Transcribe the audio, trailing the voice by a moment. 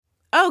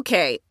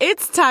Okay,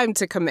 it's time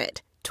to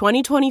commit.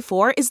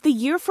 2024 is the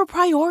year for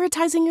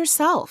prioritizing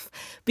yourself.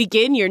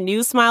 Begin your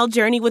new smile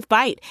journey with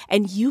Byte,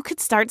 and you could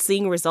start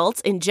seeing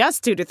results in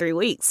just 2 to 3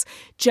 weeks.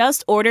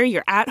 Just order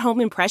your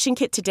at-home impression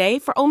kit today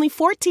for only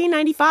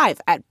 $14.95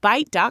 at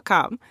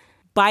Byte.com.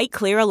 Byte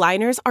Clear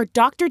aligners are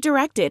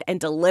doctor-directed and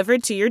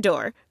delivered to your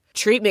door.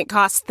 Treatment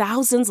costs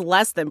thousands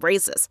less than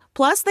braces.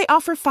 Plus, they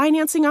offer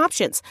financing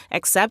options,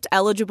 accept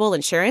eligible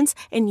insurance,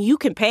 and you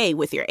can pay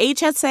with your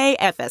HSA,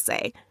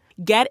 FSA.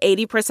 Get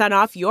 80%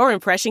 off your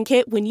impression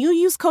kit when you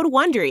use code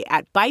WONDERY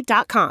at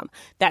Byte.com.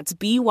 That's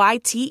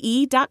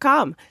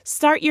BYTE.com.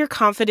 Start your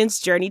confidence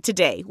journey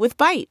today with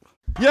Byte.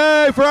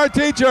 Yay for our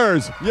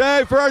teachers!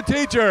 Yay for our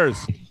teachers!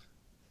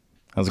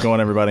 How's it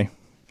going, everybody?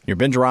 Your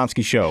Ben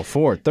Joravsky Show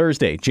for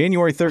Thursday,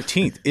 January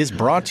 13th is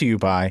brought to you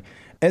by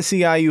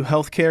SEIU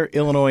Healthcare,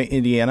 Illinois,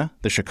 Indiana,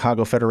 the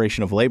Chicago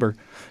Federation of Labor,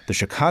 the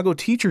Chicago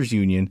Teachers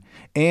Union,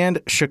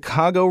 and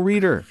Chicago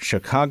Reader.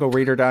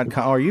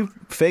 ChicagoReader.com. Are you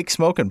fake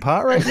smoking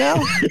pot right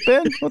now,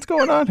 Ben? What's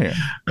going on here?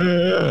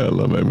 I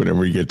love it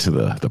whenever you get to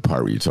the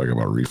part where you talk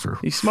about reefer.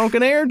 He's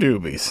smoking air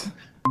doobies.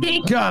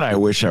 God, I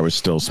wish I was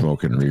still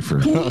smoking reefer.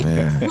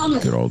 Man,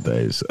 good old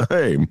days.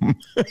 Hey.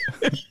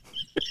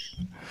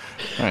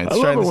 All right, I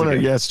love it when our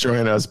guests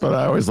join us, but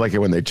I always like it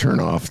when they turn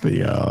off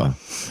the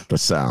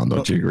sound.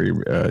 Don't you agree,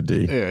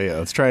 D? Yeah.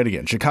 Let's try it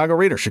again. Chicago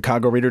Reader,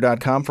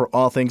 ChicagoReader.com for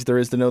all things there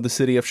is to know the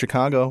city of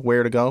Chicago,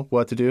 where to go,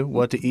 what to do,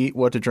 what to eat,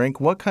 what to drink,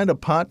 what kind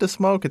of pot to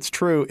smoke. It's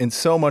true, and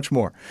so much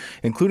more,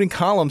 including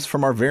columns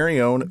from our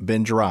very own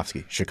Ben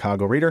Joravsky.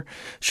 Chicago Reader,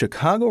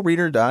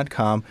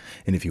 ChicagoReader.com.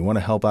 And if you want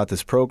to help out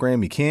this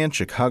program, you can.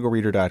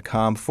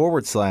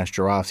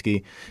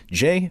 ChicagoReader.com/Joravsky.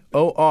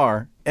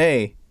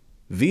 JORA,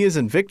 V as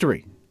in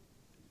victory.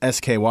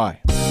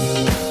 SKY.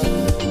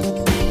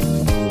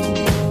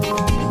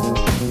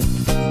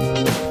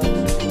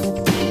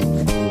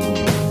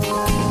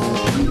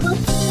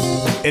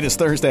 It is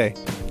Thursday,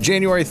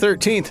 January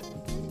 13th,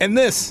 and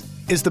this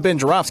is the Ben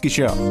Joravsky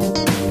Show.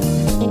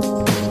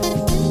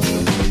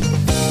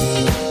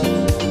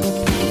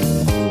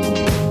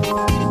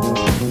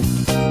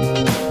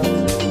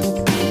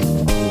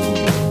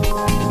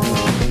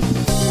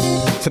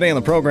 Today on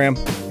the program,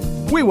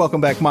 we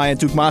welcome back Maya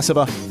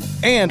Dukmasova.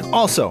 And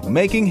also,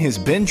 making his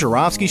Ben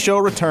Joravsky Show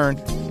return,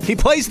 he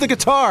plays the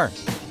guitar,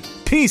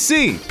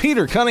 PC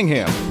Peter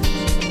Cunningham.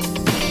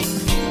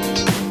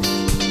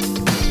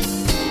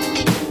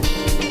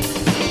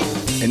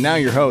 And now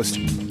your host,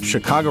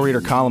 Chicago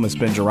Reader columnist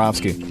Ben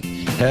Joravsky.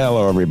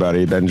 Hello,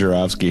 everybody. Ben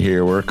Joravsky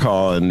here. We're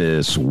calling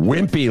this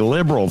Wimpy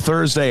Liberal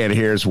Thursday, and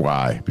here's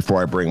why. Before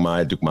I bring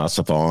my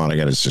Dukmasova on, I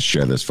got to just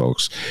share this,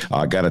 folks.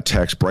 I got a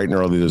text bright and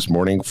early this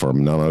morning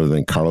from none other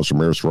than Carlos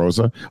Ramirez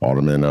Rosa,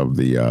 alderman of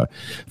the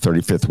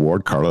 35th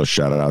Ward. Carlos,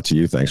 shout out to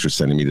you. Thanks for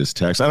sending me this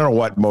text. I don't know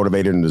what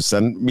motivated him to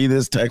send me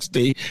this text,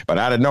 D, but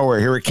out of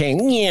nowhere, here it came.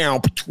 He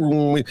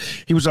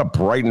was up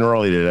bright and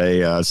early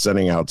today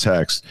sending out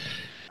texts.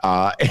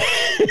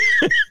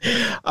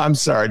 I'm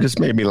sorry, it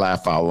just made me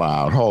laugh out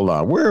loud. Hold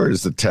on. Where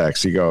is the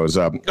text? He goes,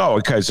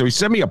 okay. So he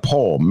sent me a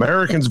poll.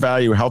 Americans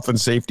value health and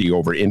safety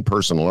over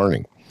in-person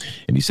learning.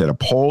 And he said a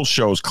poll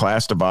shows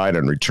class divide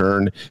and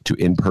return to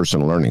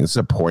in-person learning. This is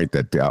a point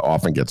that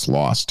often gets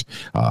lost.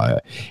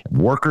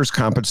 Workers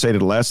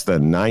compensated less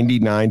than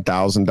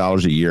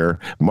 $99,000 a year,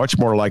 much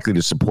more likely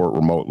to support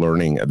remote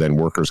learning than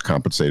workers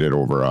compensated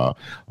over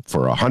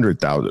for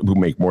 $100,000 who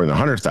make more than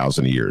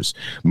 $100,000 a year.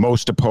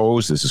 Most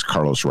opposed, this is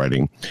Carlos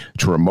writing,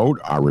 to remote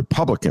are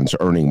Republicans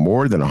earning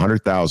more than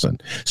 $100,000.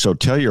 So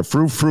tell your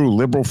frou-frou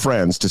liberal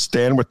friends to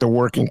stand with the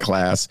working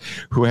class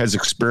who has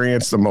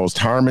experienced the most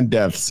harm and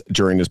deaths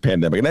during this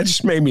pandemic. And that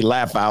just made me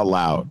laugh out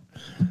loud.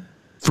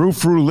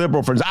 Frou-frou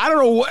liberal friends. I don't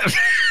know what.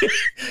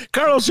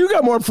 Carlos, you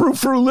got more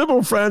frou-frou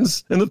liberal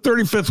friends in the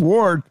 35th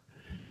Ward.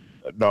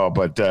 No,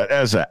 but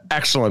that's an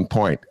excellent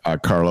point,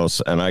 Carlos,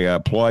 and I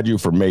applaud you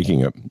for making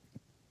it.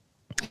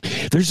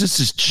 There's just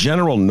this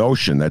general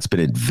notion that's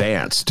been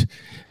advanced,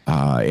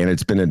 and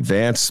it's been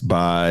advanced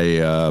by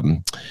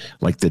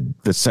like the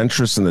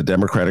centrists in the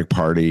Democratic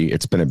Party.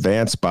 It's been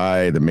advanced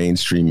by the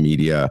mainstream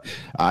media.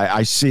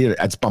 I see it.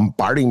 It's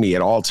bombarding me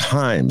at all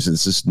times.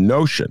 It's this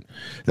notion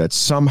that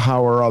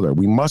somehow or other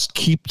we must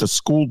keep the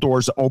school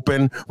doors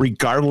open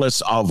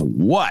regardless of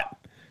what,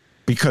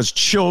 because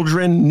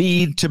children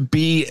need to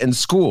be in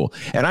school.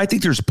 And I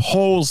think there's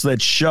polls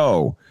that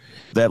show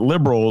that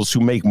liberals who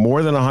make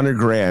more than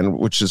 $100,000,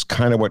 which is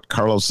kind of what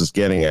Carlos is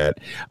getting at,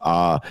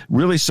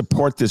 really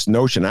support this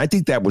notion. I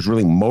think that was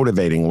really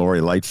motivating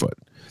Lori Lightfoot.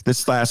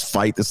 This last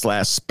fight, this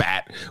last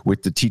spat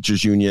with the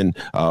teachers union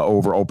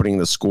over opening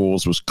the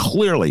schools was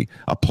clearly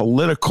a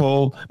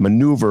political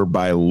maneuver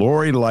by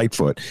Lori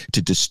Lightfoot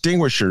to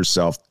distinguish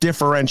herself,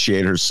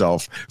 differentiate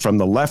herself from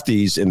the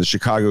lefties in the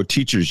Chicago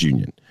teachers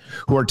union,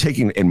 who are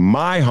taking, in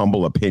my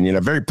humble opinion,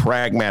 a very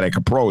pragmatic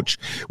approach,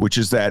 which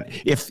is that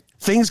if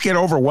things get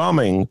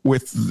overwhelming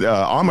with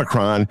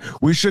Omicron,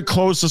 we should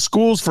close the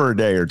schools for a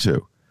day or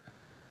two.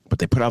 But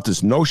they put out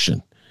this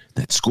notion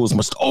that schools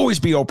must always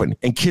be open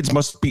and kids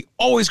must be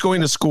always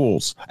going to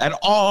schools at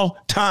all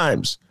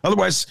times.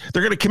 Otherwise,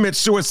 they're going to commit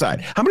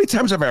suicide. How many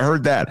times have I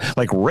heard that?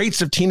 Like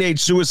rates of teenage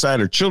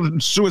suicide or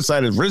children's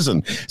suicide has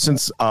risen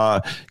since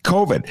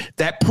COVID.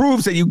 That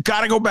proves that you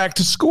got to go back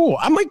to school.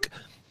 I'm like,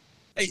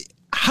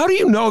 how do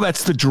you know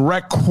that's the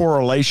direct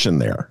correlation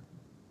there?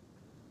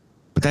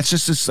 But that's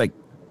just this like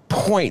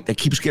point that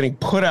keeps getting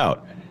put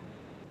out.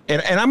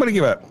 And I'm going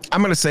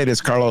to say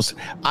this, Carlos.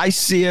 I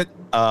see it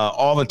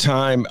all the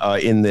time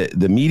in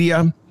the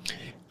media.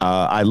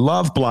 I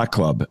love Block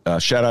Club.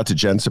 Shout out to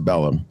Jen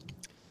Sabella.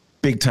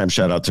 Big time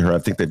shout out to her. I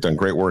think they've done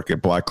great work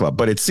at Block Club.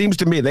 But it seems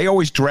to me they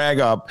always drag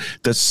up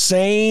the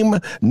same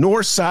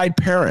North Side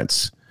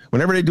parents.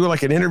 Whenever they do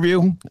like an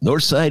interview,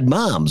 Northside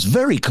moms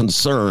very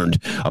concerned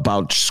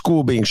about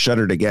school being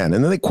shuttered again.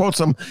 And then they quote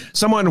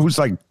someone who's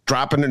like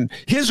dropping in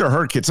his or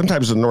her kid,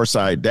 sometimes a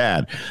Northside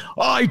dad.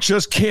 I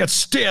just can't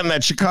stand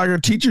that Chicago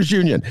Teachers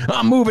Union.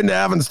 I'm moving to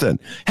Evanston.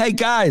 Hey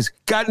guys,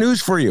 got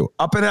news for you.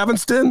 Up in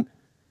Evanston,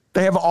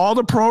 they have all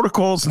the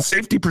protocols and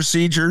safety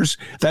procedures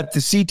that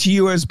the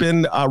CTU has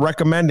been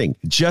recommending.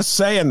 Just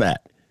saying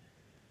that.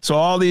 So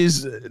all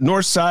these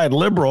North Side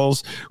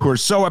liberals who are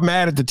so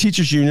mad at the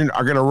teachers union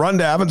are going to run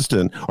to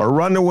Evanston or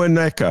run to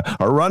Winnetka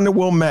or run to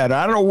Wilmette.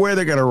 I don't know where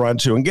they're going to run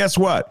to. And guess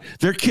what?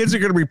 Their kids are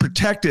going to be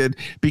protected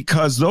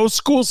because those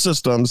school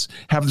systems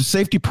have the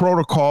safety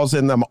protocols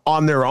in them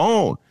on their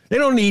own. They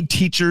don't need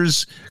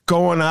teachers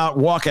going out,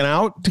 walking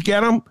out to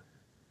get them.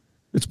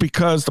 It's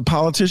because the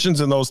politicians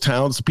in those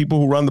towns, the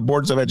people who run the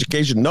boards of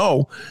education,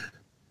 know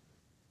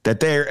that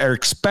they are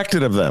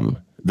expected of them,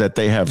 that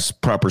they have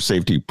proper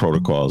safety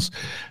protocols.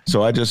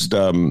 So I just,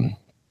 I want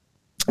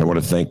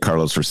to thank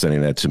Carlos for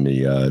sending that to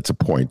me. It's a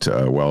point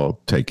well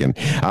taken.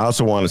 I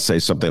also want to say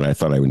something I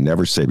thought I would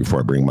never say before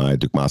I bring my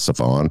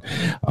Dukmasova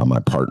on, my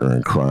partner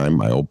in crime,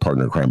 my old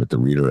partner in crime at the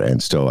Reader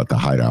and still at the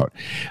Hideout.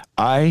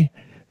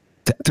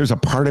 There's a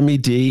part of me,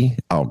 D.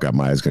 Oh, God,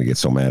 Maya's going to get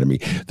so mad at me.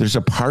 There's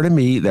a part of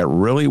me that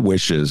really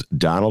wishes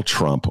Donald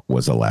Trump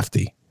was a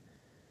lefty.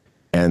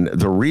 And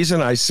the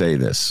reason I say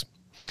this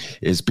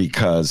is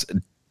because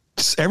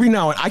every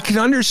now and I can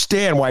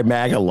understand why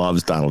MAGA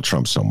loves Donald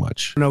Trump so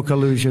much. No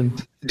collusion.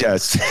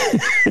 Yes.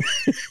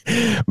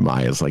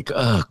 Maya's like,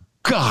 oh,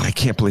 God, I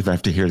can't believe I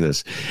have to hear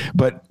this.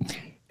 But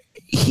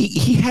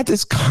he had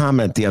this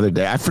comment the other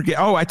day. I forget.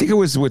 Oh, I think it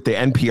was with the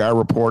NPR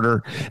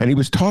reporter. And he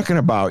was talking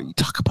about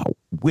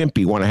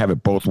Wimpy want to have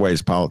it both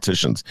ways,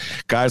 politicians.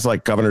 Guys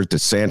like Governor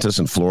DeSantis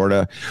in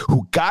Florida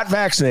who got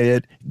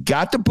vaccinated,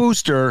 got the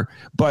booster,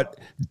 but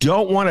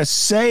don't want to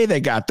say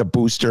they got the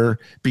booster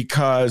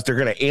because they're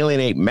going to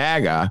alienate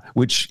MAGA,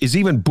 which is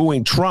even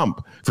booing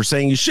Trump for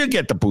saying you should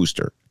get the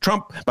booster.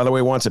 Trump, by the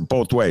way, wants it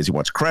both ways. He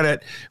wants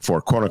credit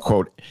for, quote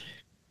unquote,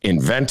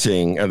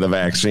 inventing the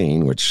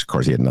vaccine, which of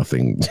course he had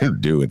nothing to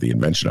do with the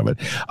invention of it.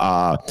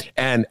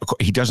 And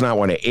he does not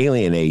want to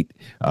alienate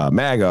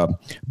MAGA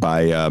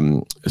by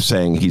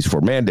saying he's for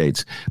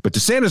mandates. But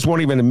DeSantis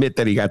won't even admit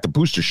that he got the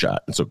booster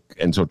shot.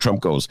 And so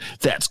Trump goes,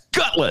 that's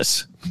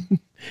gutless.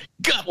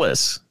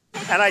 Gutless.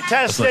 And I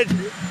tested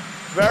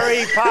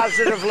very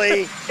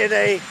positively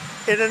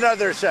in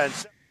another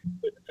sense.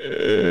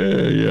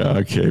 Yeah,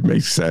 okay,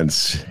 makes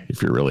sense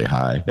if you're really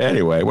high.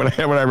 Anyway, when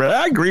I read,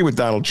 I agree with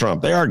Donald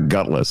Trump. They are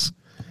gutless.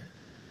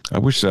 I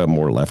wish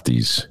more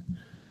lefties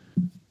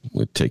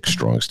would take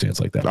strong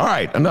stance like that. All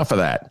right, enough of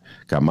that.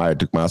 Got Maya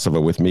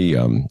Dukmasova with me,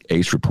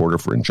 ace reporter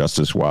for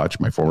Injustice Watch,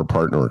 my former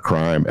partner in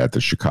crime at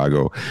the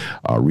Chicago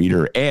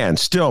Reader, and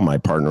still my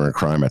partner in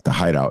crime at the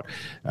Hideout.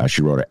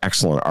 She wrote an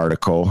excellent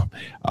article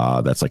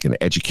that's like an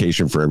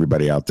education for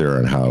everybody out there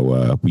on how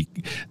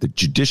the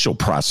judicial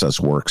process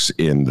works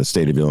in the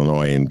state of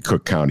Illinois and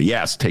Cook County.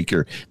 Yes, take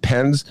your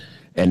pens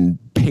and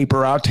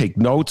paper out, take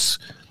notes,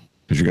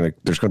 because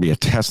there's going to be a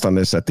test on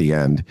this at the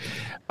end.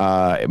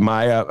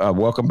 Maya,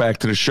 welcome back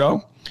to the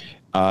show.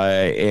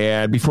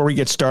 And before we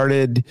get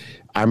started,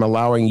 I'm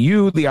allowing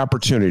you the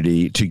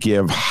opportunity to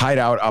give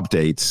Hideout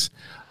updates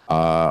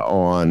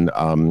on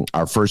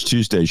our First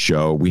Tuesday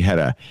show. We had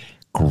a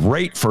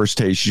great First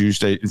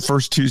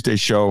Tuesday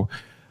show.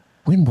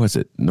 When was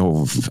it?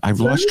 No, I've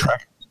lost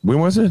track. When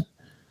was it?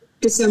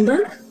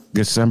 December.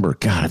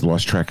 God, I've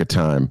lost track of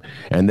time.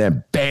 And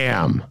then,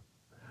 bam,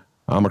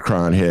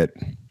 Omicron hit.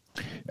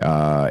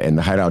 And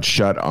the Hideout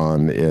shut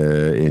on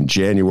in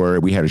January.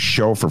 We had a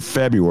show for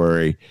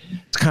February.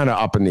 It's kind of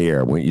up in the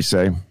air, wouldn't you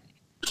say?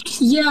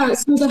 Yeah,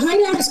 so the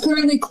Hideout is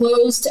currently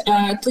closed,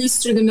 at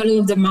least through the middle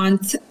of the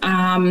month.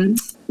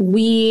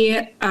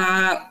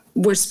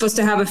 We're supposed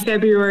to have a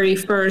February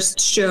 1st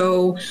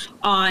show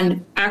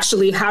on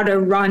actually how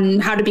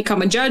to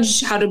become a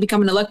judge, how to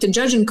become an elected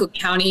judge in Cook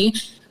County,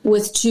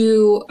 with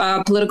two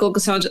political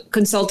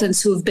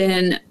consultants who've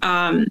been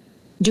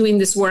doing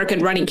this work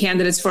and running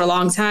candidates for a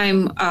long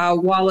time,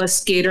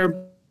 Wallace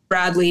Gator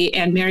Bradley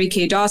and Mary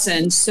Kay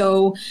Dawson.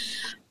 So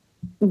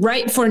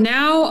right for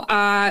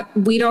now,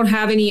 we don't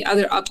have any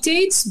other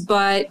updates,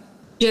 but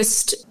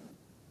just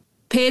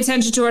pay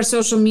attention to our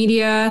social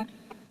media.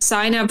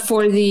 sign up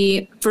for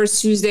the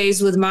First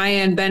Tuesdays with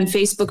Maya and Ben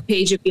Facebook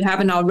page if you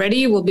haven't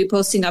already. We'll be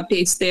posting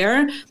updates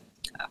there.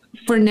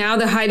 For now,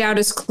 the Hideout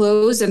is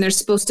closed and they're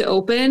supposed to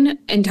open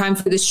in time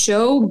for this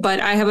show, but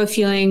I have a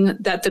feeling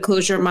that the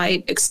closure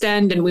might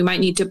extend and we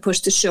might need to push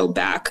the show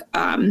back.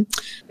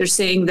 They're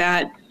saying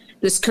that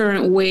this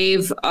current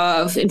wave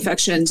of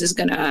infections is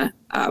going to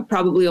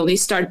probably only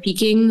start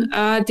peaking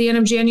at the end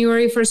of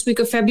January, first week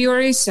of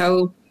February.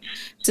 So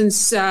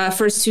since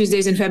First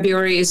Tuesdays in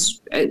February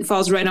it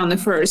falls right on the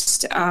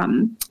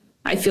 1st,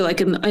 I feel like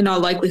in all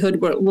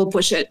likelihood we'll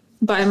push it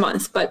by a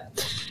month.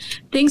 But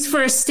thanks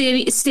for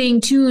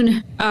staying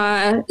tuned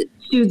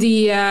to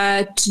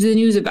the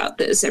news about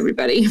this,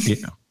 everybody.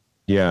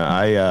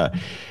 Yeah.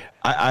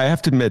 I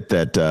have to admit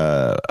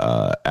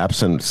that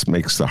absence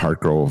makes the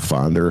heart grow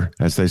fonder,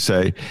 as they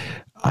say.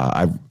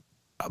 I've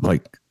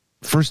like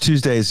First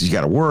Tuesdays, you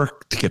got to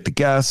work to get the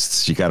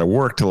guests. You got to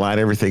work to line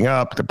everything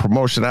up, the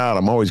promotion out.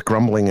 I'm always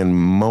grumbling and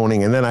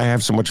moaning. And then I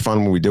have so much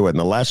fun when we do it. And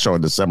the last show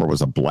in December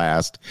was a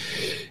blast.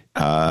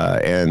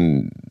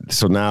 And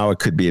so now it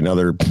could be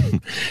another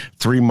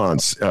 3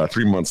 months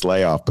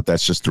layoff, but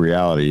that's just the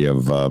reality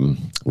of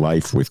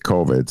life with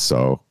COVID.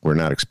 So we're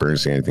not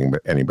experiencing anything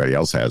but anybody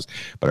else has.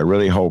 But I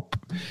really hope,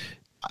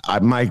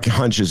 my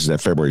hunch is that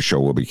February show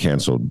will be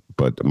canceled,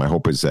 but my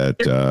hope is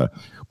that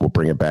we'll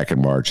bring it back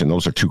in March. And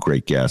those are two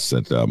great guests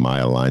that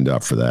Maya lined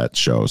up for that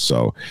show.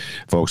 So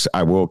folks,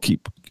 I will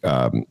keep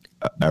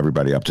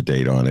everybody up to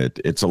date on it.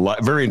 It's a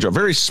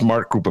very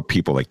smart group of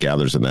people that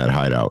gathers in that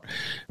Hideout,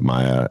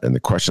 Maya, and the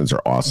questions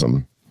are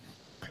awesome.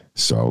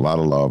 So a lot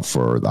of love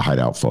for the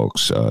Hideout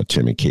folks,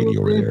 Tim and Katie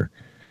over there.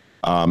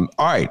 All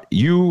right.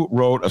 You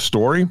wrote a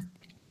story,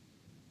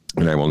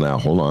 and I will now,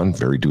 hold on,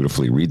 very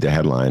dutifully read the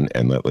headline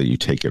and let you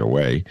take it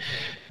away.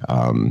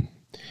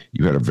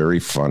 You had a very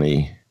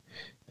funny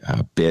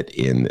bit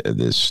in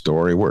this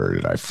story. Where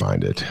did I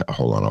find it?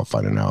 Hold on, I'll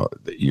find it now.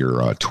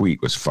 Your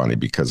tweet was funny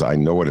because I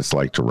know what it's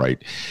like to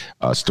write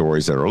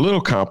stories that are a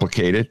little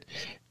complicated.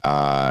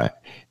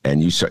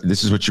 And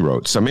this is what you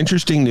wrote. Some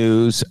interesting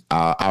news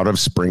out of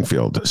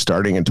Springfield.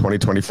 Starting in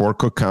 2024,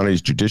 Cook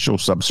County's judicial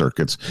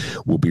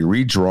subcircuits will be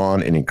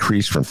redrawn and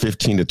increased from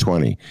 15 to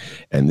 20.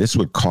 And this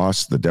would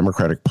cost the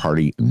Democratic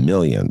Party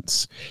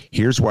millions.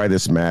 Here's why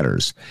this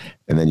matters.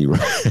 And then you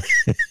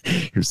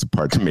here's the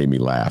part that made me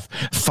laugh.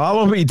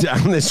 Follow me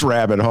down this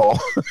rabbit hole.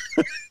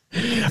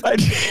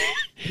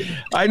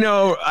 I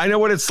know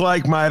what it's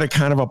like, Maya, to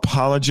kind of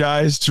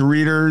apologize to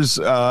readers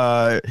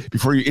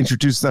before you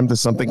introduce them to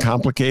something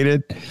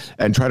complicated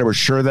and try to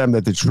assure them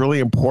that it's really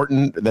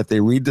important that they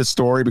read the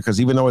story,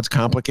 because even though it's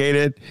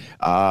complicated,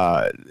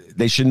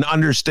 they should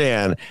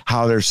understand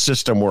how their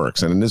system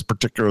works. And in this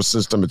particular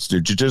system, it's the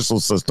judicial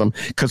system,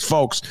 because,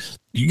 folks,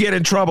 you get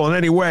in trouble in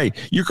any way,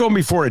 you're going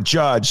before a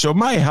judge. So it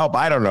might help,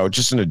 I don't know,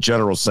 just in a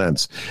general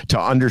sense, to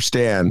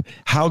understand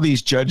how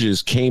these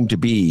judges came to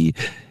be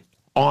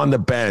on the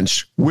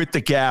bench with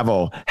the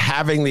gavel,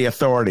 having the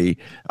authority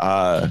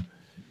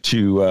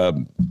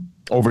to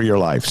over your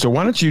life. So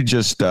why don't you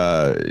just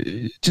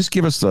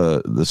give us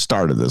the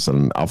start of this,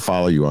 and I'll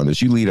follow you on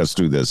this. You lead us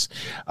through this,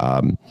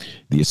 the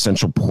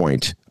essential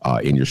point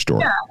in your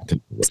story. Yeah.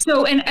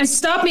 So, and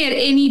stop me at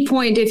any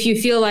point if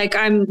you feel like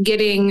I'm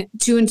getting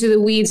too into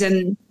the weeds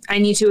and I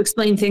need to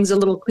explain things a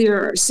little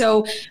clearer.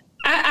 So,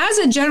 as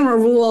a general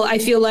rule, I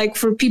feel like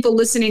for people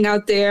listening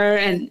out there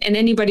and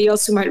anybody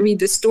else who might read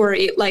this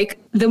story, like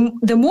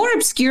the more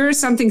obscure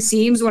something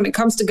seems when it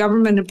comes to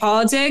government and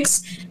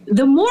politics,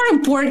 the more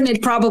important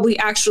it probably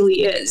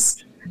actually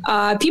is.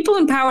 People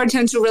in power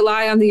tend to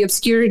rely on the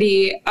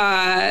obscurity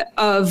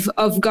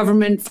of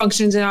government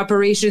functions and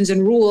operations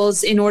and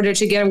rules in order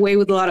to get away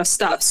with a lot of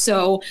stuff.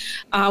 So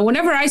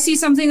whenever I see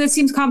something that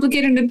seems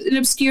complicated and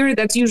obscure,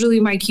 that's usually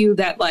my cue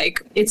that,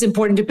 like, it's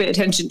important to pay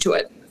attention to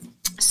it.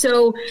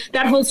 So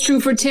that holds true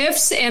for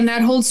TIFs, and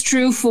that holds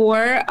true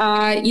for,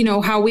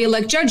 how we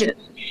elect judges.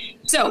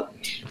 So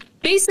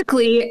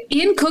basically,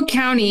 in Cook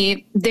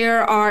County,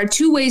 there are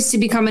two ways to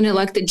become an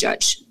elected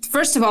judge.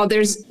 First of all,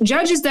 there's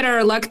judges that are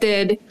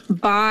elected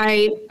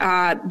by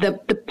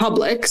the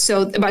public.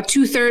 So about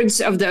 2/3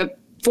 of the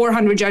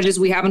 400 judges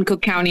we have in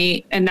Cook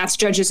County, and that's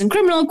judges in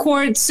criminal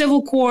court,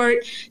 civil court,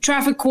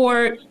 traffic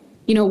court,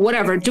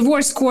 whatever,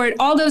 divorce court,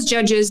 all those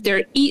judges,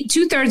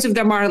 2/3 of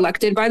them are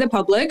elected by the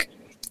public.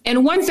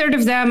 And 1/3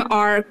 of them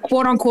are,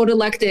 quote unquote,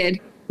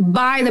 elected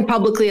by the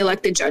publicly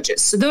elected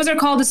judges. So those are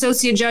called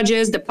associate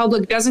judges. The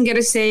public doesn't get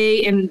a say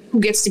in who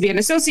gets to be an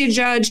associate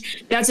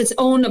judge. That's its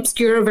own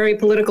obscure, very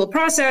political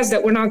process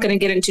that we're not going to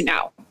get into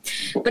now.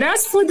 But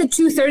as for the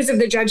 2/3 of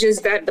the judges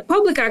that the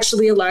public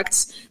actually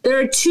elects, there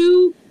are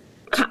two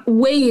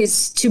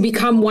ways to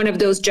become one of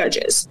those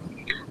judges.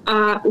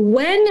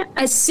 When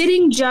a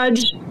sitting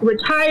judge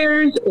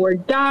retires or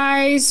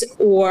dies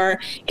or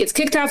gets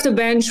kicked off the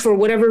bench for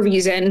whatever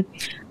reason,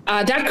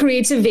 that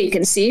creates a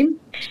vacancy.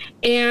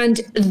 And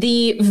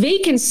the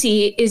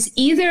vacancy is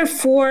either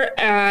for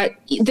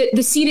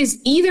the seat is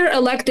either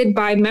elected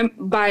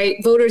by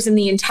voters in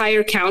the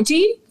entire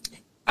county,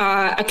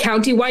 a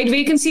county-wide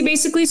vacancy,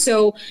 basically.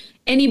 So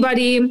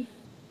anybody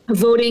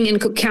voting in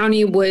Cook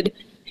County would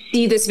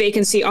see this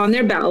vacancy on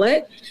their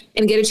ballot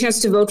and get a chance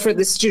to vote for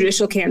this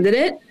judicial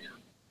candidate.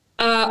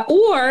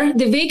 Or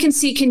the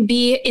vacancy can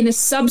be in a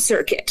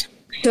sub-circuit.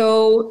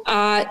 So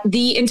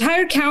the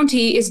entire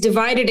county is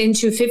divided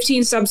into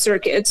 15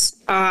 sub-circuits,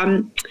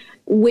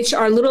 which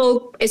are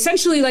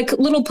essentially like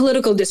little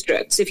political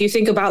districts. If you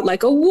think about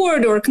like a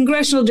ward or a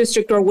congressional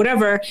district or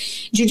whatever,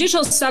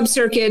 judicial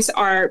sub-circuits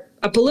are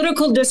a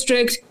political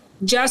district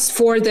just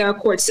for the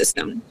court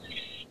system.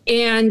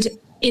 And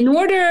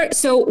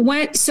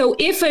so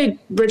if a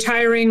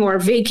retiring or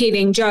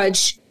vacating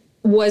judge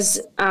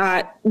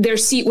their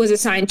seat was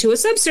assigned to a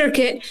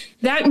sub-circuit,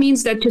 that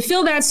means that to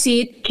fill that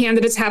seat,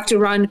 candidates have to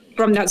run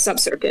from that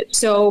sub-circuit.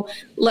 So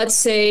let's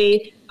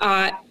say,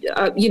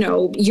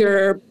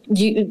 you're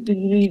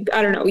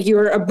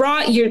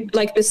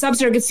like the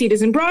sub-circuit seat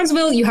is in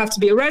Bronzeville. You have to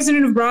be a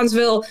resident of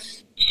Bronzeville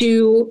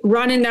to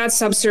run in that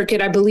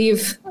sub-circuit. I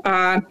believe,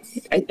 I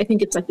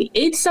think it's like the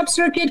 8th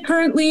sub-circuit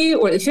currently,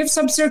 or the 5th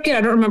sub-circuit.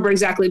 I don't remember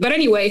exactly. But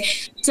anyway,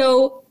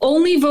 so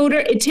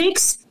it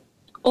takes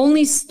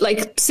only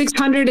like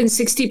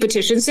 660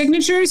 petition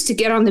signatures to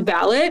get on the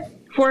ballot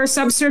for a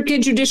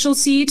sub-circuit judicial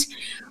seat.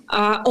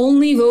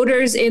 Only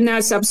voters in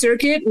that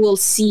sub-circuit will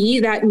see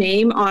that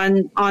name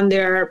on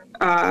their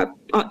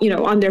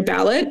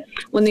ballot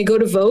when they go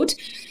to vote.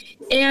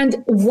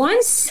 And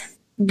once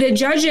the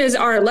judges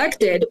are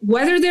elected,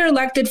 whether they're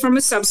elected from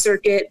a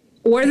sub-circuit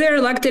or they're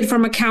elected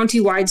from a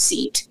county-wide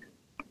seat,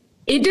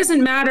 it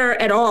doesn't matter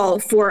at all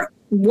for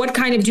what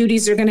kind of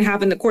duties they're going to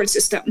have in the court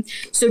system.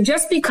 So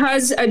just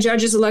because a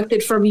judge is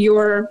elected from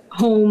your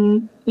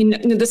home,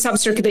 in the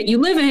sub-circuit that you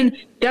live in,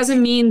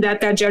 doesn't mean that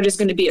judge is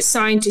going to be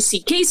assigned to see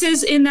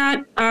cases in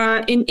that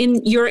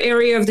in your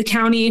area of the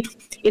county.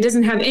 It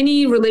doesn't have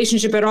any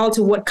relationship at all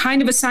to what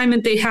kind of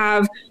assignment they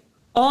have.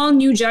 All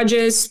new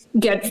judges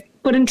get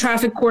put in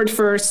traffic court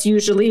first.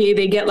 Usually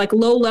they get like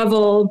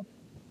low-level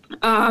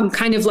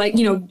kind of like,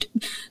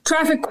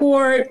 traffic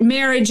court,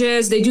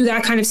 marriages, they do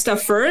that kind of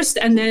stuff first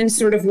and then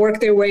sort of work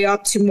their way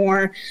up to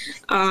more,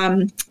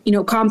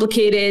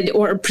 complicated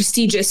or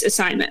prestigious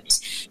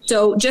assignments.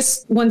 So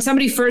just when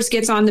somebody first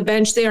gets on the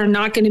bench, they are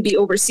not going to be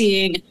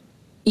overseeing,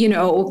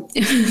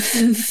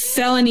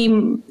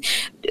 felony,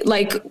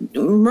 like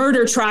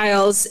murder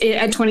trials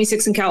at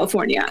 26 in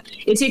California.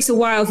 It takes a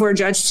while for a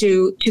judge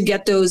to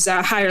get those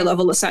higher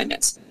level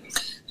assignments.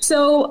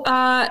 So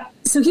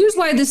here's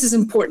why this is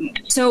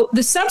important. So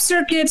the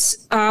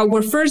sub-circuits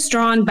were first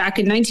drawn back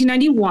in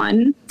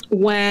 1991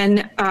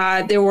 when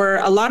there were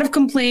a lot of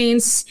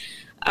complaints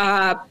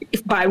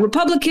by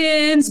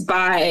Republicans,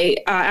 by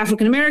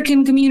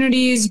African-American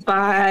communities,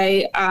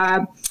 by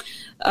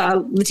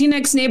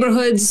Latinx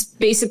neighborhoods,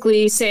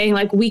 basically saying,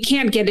 like, we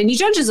can't get any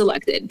judges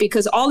elected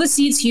because all the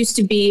seats used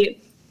to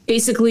be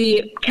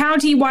basically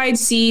county-wide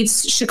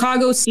seats,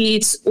 Chicago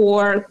seats,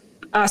 or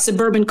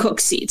suburban Cook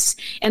seats.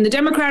 And the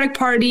Democratic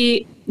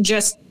Party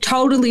just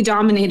totally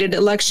dominated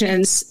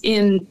elections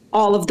in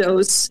all of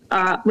those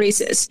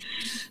races.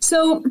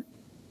 So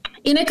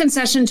in a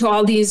concession to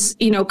all these,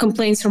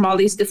 complaints from all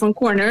these different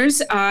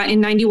corners,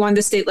 in 91,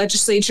 the state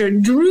legislature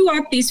drew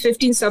up these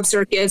 15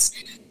 sub-circuits,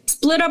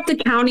 split up the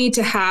county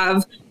to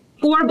have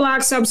 4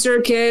 Black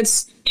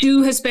sub-circuits,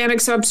 2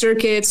 Hispanic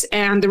sub-circuits,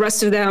 and the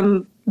rest of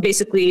them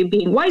basically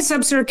being white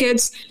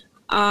sub-circuits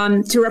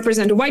to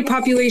represent a white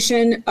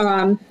population.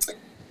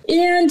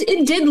 And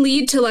it did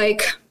lead to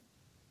like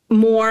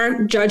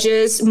more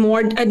judges, a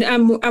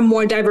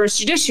more diverse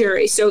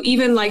judiciary. So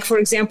even like, for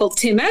example,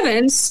 Tim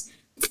Evans,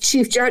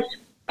 Chief Judge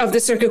of the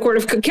Circuit Court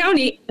of Cook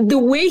County, the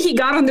way he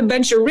got on the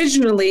bench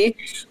originally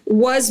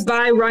was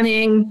by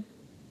running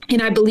in,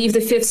 I believe, the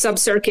 5th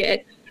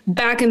sub-circuit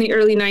back in the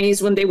early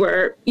 90s when they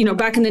were,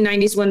 back in the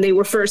 90s when they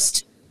were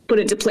first put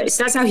into place.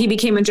 That's how he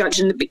became a judge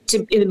in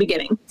the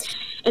beginning.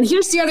 And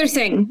here's the other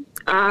thing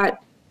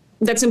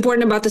that's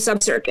important about the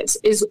sub-circuits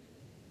is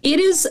it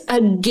is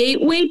a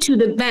gateway to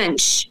the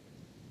bench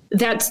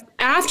that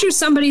after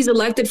somebody's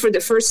elected for the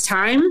first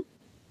time,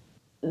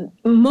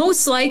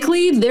 most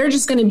likely they're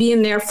just going to be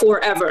in there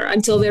forever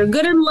until they're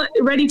good and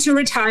ready to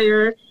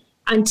retire,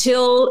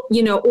 until,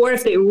 or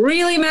if they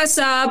really mess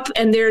up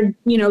and they're,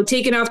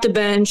 taken off the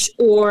bench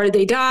or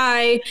they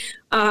die,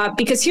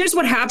 because here's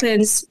what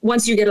happens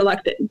once you get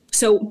elected.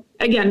 So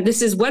again,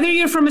 this is whether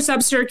you're from a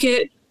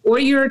sub-circuit or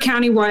you're a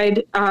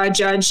countywide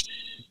judge,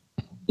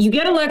 you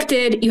get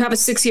elected, you have a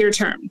 6-year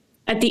term.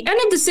 At the end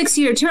of the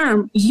 6-year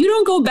term, you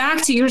don't go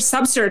back to your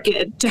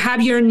sub-circuit to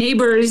have your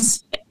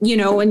neighbors,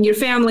 and your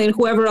family and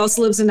whoever else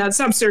lives in that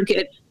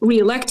sub-circuit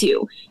reelect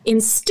you.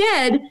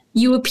 Instead,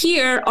 you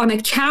appear on a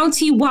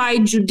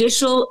county-wide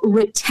judicial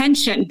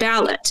retention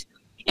ballot.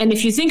 And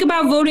if you think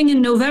about voting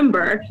in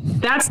November,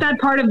 that's that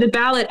part of the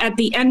ballot at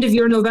the end of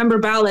your November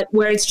ballot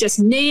where it's just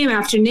name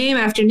after name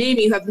after name.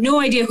 You have no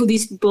idea who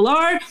these people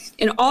are.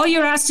 And all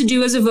you're asked to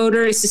do as a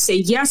voter is to say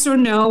yes or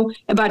no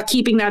about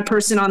keeping that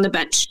person on the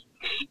bench.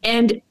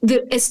 And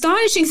the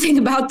astonishing thing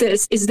about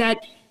this is that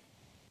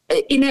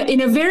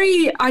in a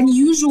very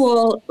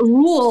unusual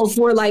rule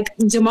for like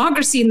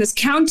democracy in this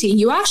county,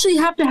 you actually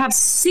have to have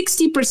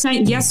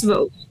 60% yes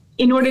vote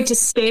in order to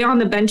stay on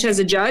the bench as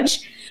a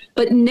judge.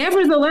 But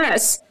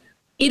nevertheless,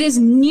 it is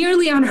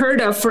nearly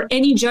unheard of for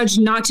any judge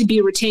not to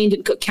be retained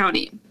in Cook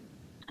County.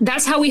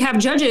 That's how we have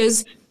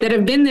judges that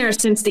have been there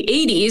since the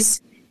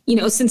 80s,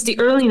 since the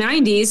early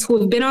 90s, who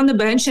have been on the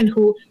bench and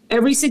who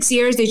every 6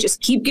 years, they just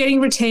keep getting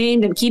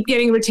retained and keep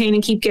getting retained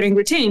and keep getting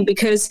retained,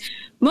 because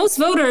most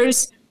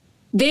voters,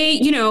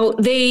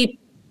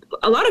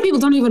 a lot of people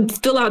don't even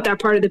fill out that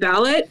part of the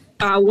ballot.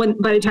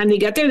 By the time they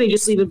get there, they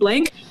just leave it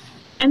blank.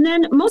 And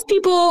then most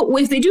people,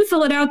 if they do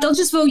fill it out, they'll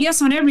just vote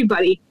yes on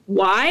everybody.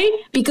 Why?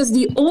 Because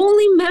the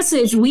only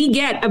message we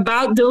get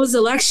about those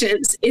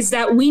elections is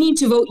that we need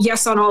to vote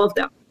yes on all of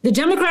them. The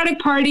Democratic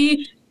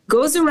Party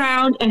goes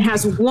around and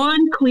has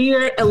one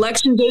clear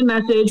election day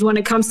message when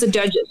it comes to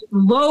judges.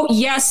 Vote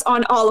yes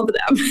on all of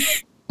them.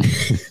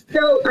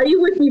 So are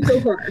you with me so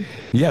far?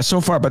 Yeah,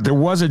 so far. But there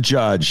was a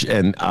judge,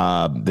 and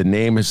the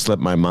name has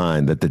slipped my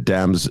mind, that the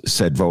Dems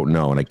said vote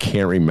no, and I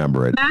can't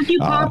remember it. Matthew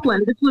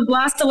Coughlin. This was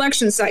last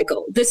election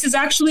cycle. This is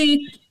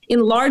actually in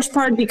large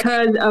part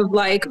because of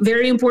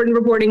very important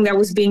reporting that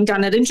was being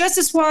done at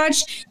Injustice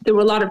Watch. There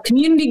were a lot of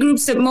community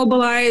groups that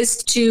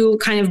mobilized to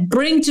kind of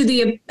bring to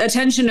the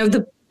attention of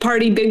the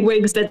party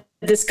bigwigs that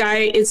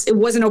it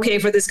wasn't okay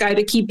for this guy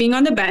to keep being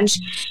on the bench.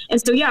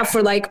 And so, yeah,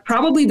 for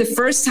probably the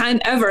first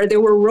time ever,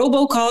 there were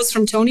robocalls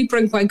from Tony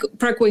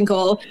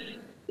Preckwinkle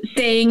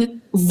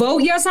saying,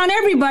 vote yes on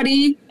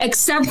everybody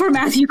except for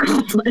Matthew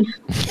Coughlin.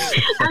 As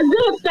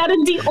if that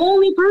is the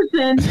only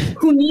person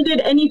who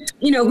needed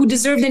who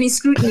deserved any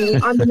scrutiny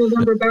on the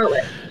November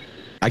ballot.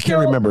 I can't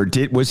remember.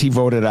 Was he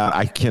voted out?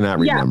 I cannot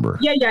remember.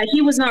 Yeah.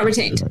 He was not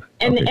retained.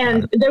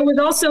 And there was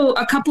also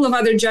a couple of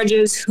other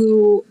judges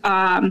who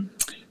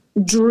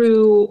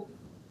drew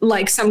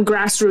some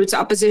grassroots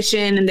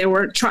opposition, and there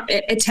were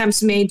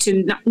attempts made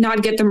to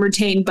not get them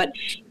retained. But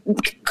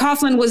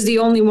Coughlin was the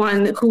only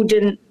one who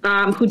didn't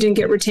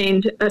get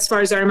retained, as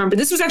far as I remember.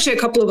 This was actually a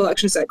couple of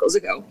election cycles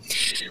ago.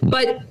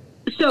 But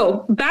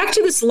so back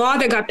to this law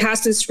that got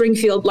passed in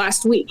Springfield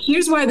last week.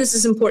 Here's why this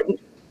is important.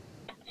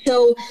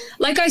 So,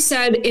 like I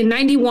said, in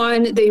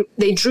 91,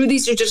 they drew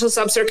these judicial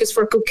subcircuits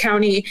for Cook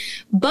County,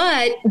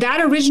 but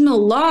that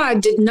original law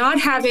did not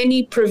have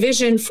any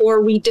provision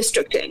for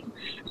redistricting.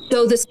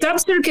 So the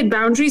subcircuit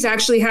boundaries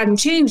actually hadn't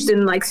changed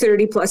in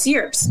 30 plus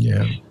years,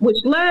 which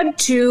led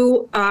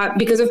to,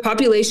 because of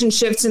population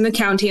shifts in the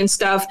county and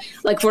stuff,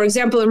 for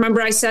example,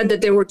 remember I said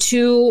that there were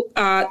two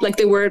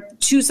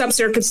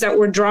subcircuits that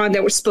were drawn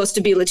that were supposed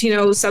to be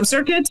Latino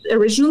subcircuits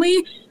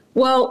originally.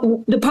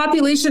 Well, the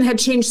population had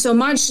changed so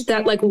much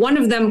that one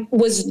of them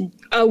was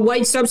a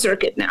white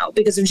subcircuit now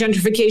because of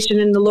gentrification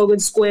in the Logan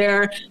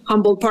Square,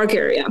 Humboldt Park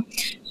area.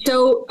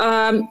 So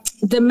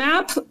the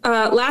map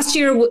last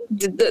year,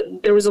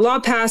 there was a law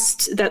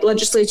passed that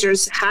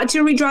legislatures had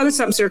to redraw the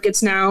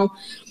subcircuits now.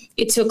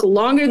 It took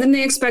longer than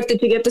they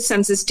expected to get the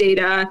census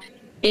data.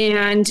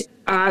 And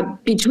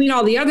between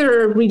all the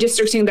other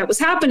redistricting that was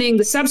happening,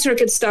 the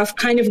subcircuit stuff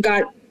kind of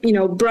got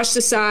brushed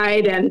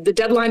aside, and the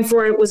deadline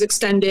for it was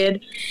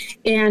extended.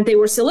 And they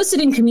were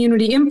soliciting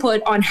community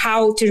input on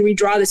how to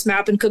redraw this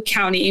map in Cook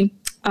County.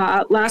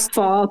 Last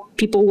fall,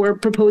 people were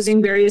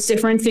proposing various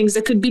different things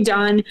that could be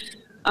done.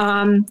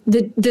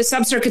 The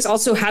subcircuits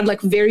also had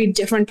very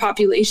different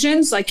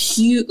populations,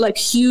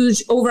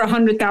 huge, over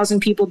 100,000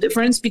 people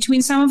difference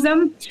between some of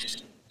them.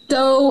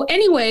 So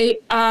anyway,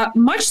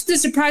 much to the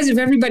surprise of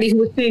everybody who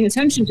was paying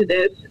attention to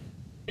this,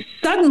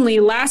 suddenly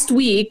last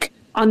week,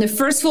 on the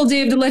first full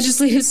day of the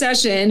legislative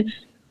session,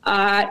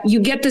 you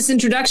get this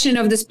introduction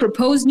of this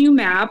proposed new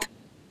map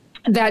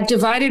that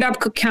divided up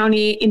Cook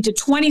County into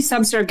 20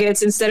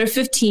 subcircuits instead of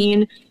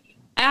 15,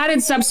 added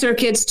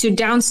subcircuits to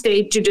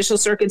downstate judicial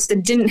circuits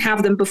that didn't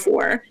have them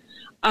before.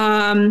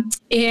 And,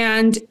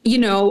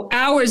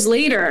 hours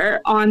later,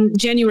 on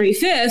January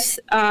 5th,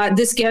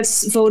 this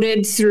gets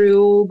voted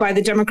through by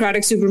the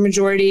Democratic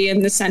supermajority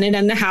in the Senate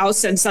and the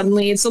House, and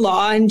suddenly it's a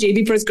law, and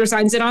J.B. Pritzker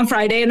signs it on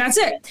Friday, and that's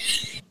it.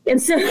 And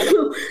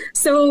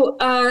so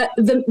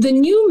the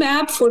new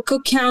map for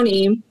Cook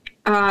County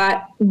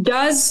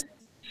does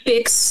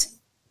fix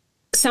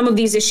some of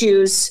these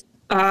issues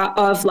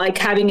of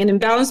having an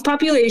imbalanced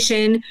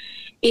population.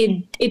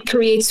 It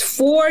creates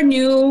 4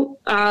 new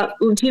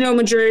Latino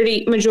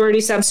majority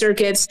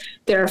subcircuits.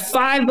 There are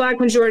 5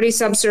 Black majority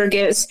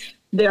subcircuits.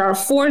 There are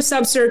 4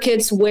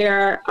 subcircuits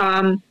where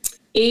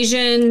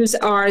Asians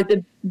are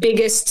the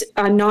biggest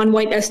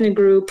non-white ethnic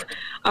group.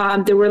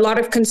 There were a lot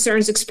of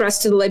concerns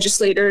expressed to the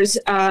legislators,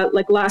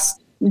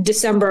 last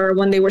December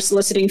when they were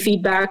soliciting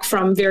feedback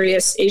from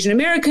various Asian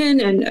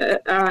American and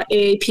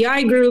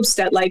AAPI groups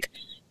that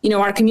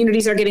our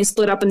communities are getting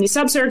split up in these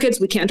subcircuits.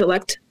 We can't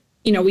elect,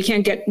 we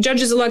can't get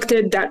judges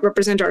elected that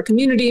represent our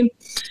community.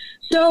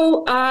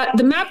 So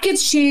the map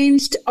gets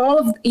changed.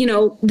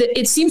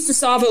 It seems to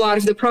solve a lot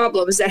of the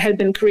problems that had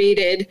been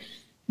created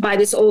by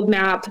this old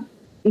map,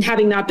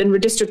 having not been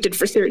redistricted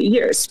for 30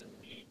 years.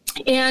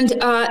 And,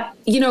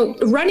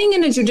 running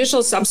in a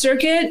judicial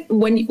subcircuit,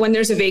 when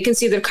there's a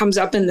vacancy that comes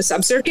up in the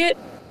subcircuit,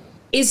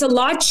 is a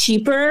lot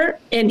cheaper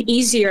and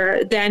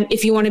easier than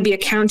if you want to be a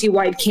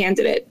countywide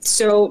candidate.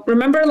 So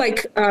remember,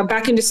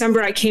 back in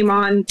December, I came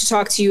on to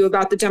talk to you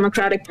about the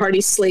Democratic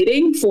Party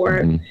slating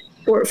for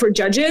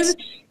judges.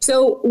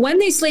 So when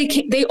they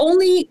slate, they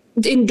only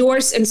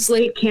endorse and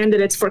slate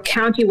candidates for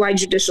countywide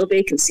judicial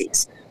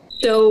vacancies.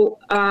 So,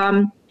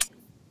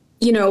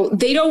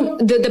 they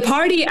don't, the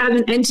party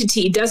as an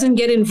entity doesn't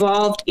get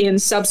involved in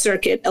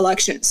sub-circuit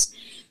elections.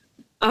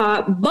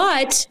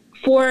 But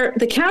for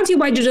the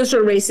countywide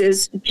judicial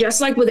races,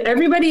 just like with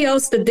everybody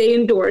else that they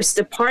endorse,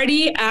 the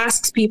party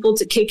asks people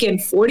to kick in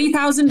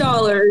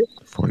 $40,000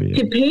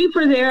 to pay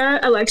for their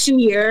election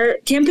year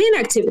campaign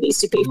activities,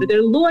 to pay for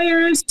their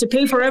lawyers, to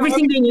pay for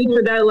everything they need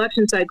for that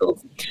election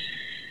cycle.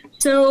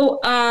 So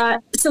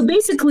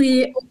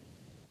basically,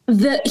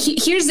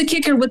 here's the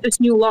kicker with this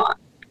new law.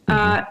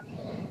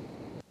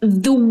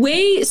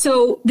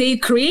 They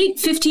create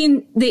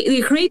 15,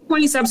 they create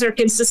 20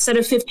 subcircuits instead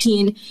of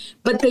 15,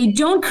 but they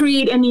don't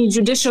create any new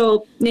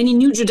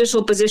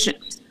judicial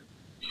positions.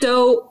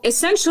 So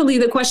essentially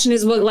the question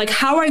is,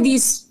 how are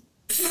these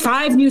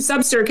 5 new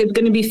subcircuits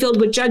going to be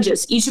filled with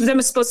judges? Each of them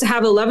is supposed to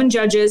have 11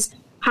 judges.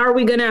 How are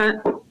we going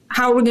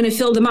to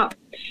fill them up?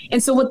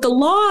 And so what the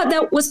law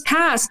that was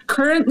passed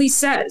currently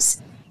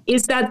says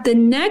is that the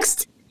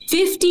next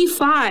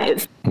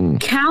 55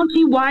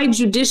 countywide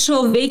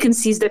judicial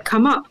vacancies that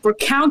come up for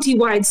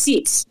countywide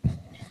seats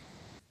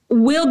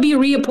will be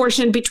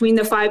reapportioned between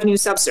the 5 new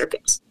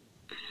subcircuits,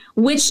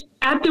 which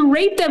at the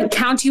rate that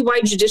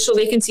countywide judicial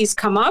vacancies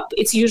come up,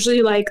 it's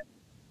usually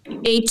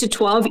 8 to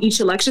 12 each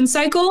election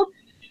cycle.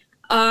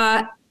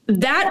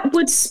 That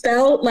would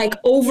spell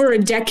over a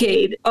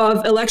decade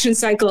of election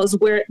cycles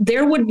where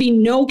there would be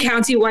no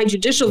countywide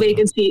judicial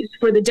vacancies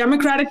for the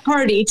Democratic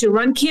Party to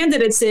run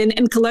candidates in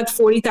and collect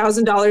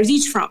 $40,000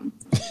 each from.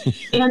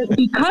 And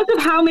because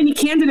of how many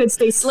candidates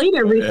they slate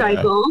every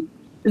cycle,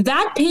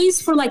 that pays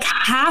for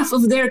half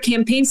of their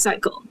campaign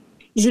cycle.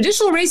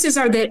 Judicial races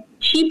are the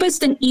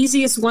cheapest and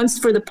easiest ones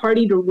for the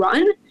party to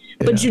run,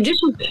 but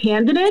judicial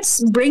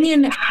candidates bring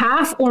in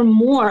half or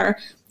more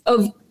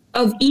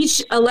of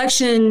each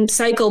election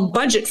cycle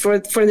budget for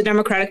the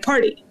Democratic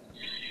Party.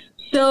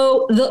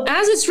 So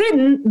as it's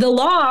written, the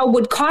law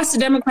would cost the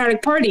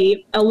Democratic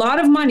Party a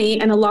lot of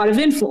money and a lot of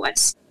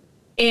influence.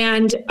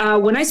 And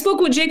when I spoke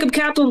with Jacob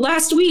Kaplan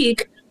last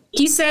week,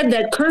 he said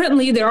that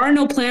currently there are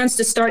no plans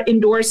to start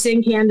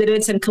endorsing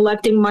candidates and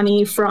collecting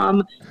money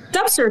from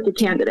sub-circuit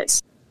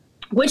candidates,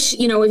 which,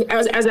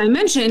 as I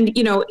mentioned,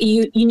 you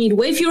need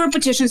way fewer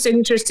petition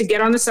signatures to get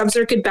on the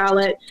sub-circuit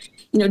ballot.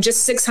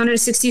 Just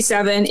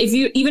 667.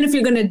 Even if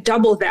you're going to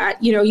double that,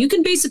 you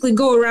can basically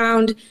go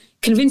around,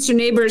 convince your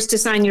neighbors to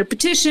sign your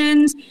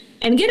petitions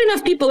and get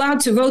enough people out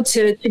to vote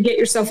to get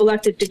yourself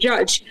elected to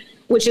judge,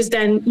 which is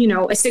then, a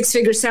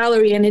 6-figure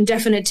salary and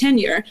indefinite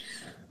tenure.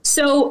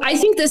 So I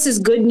think this is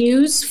good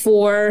news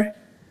for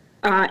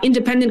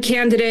independent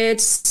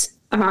candidates,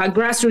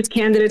 grassroots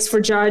candidates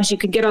for judge. You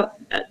could get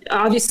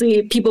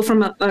obviously people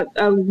from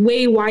a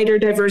way wider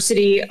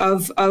diversity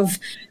of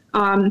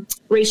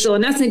racial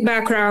and ethnic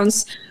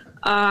backgrounds.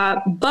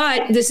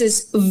 But this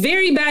is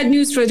very bad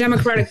news for the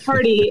Democratic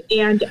Party.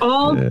 And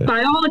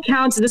by all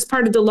accounts, this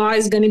part of the law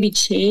is going to be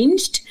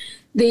changed.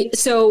 They're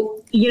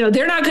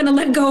not going to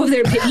let go of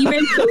their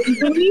payment so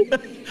easily.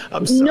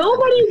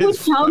 Nobody would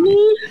tell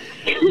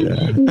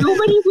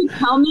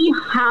me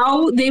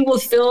how they will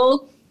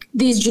fill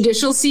these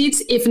judicial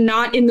seats if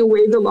not in the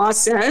way the law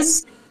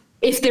says,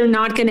 if they're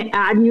not going to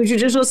add new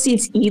judicial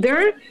seats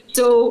either.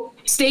 So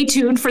stay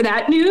tuned for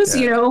that news.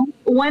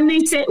 When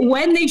they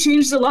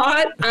change the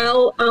law,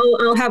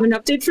 I'll have an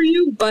update for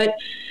you. But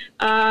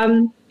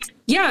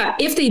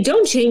if they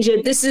don't change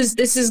it, this is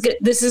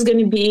going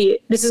to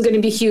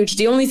be huge.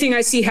 The only thing I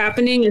see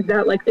happening is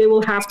that they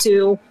will have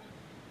to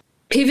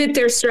pivot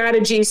their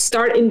strategy,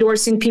 start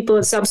endorsing people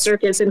at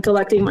sub-circuits and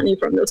collecting money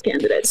from those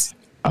candidates.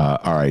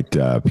 All right.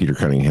 Peter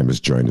Cunningham has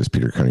joined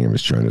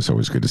us.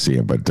 Always good to see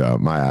him. But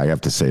Maya, I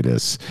have to say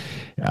this.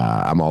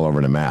 I'm all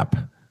over the map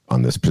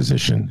on this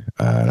position.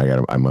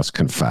 And I must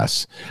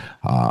confess,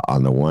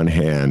 on the one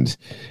hand,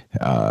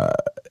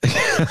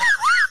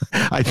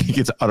 I think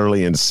it's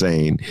utterly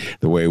insane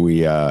the way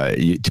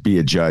to be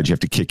a judge, you have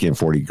to kick in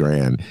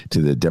 $40,000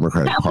 to the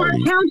Democratic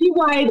Party.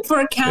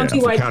 For a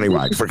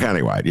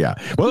countywide. Yeah.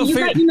 Well,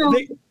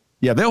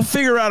 they'll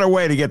figure out a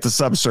way to get the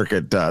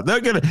sub-circuit.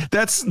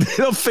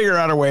 They'll figure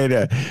out a way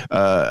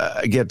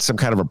to get some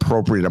kind of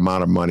appropriate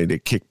amount of money to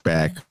kick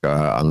back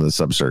on the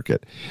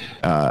sub-circuit.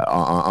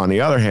 On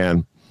the other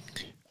hand,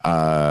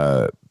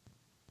 the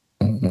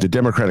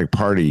Democratic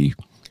Party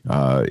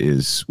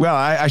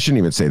I shouldn't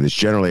even say this.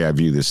 Generally, I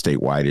view the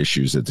statewide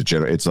issues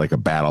it's like a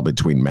battle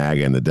between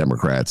MAGA and the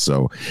Democrats.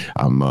 So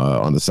I'm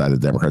on the side of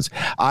the Democrats.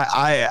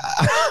 I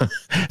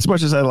as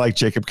much as I like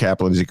Jacob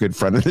Kaplan, he's a good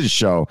friend of the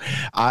show.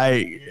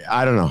 I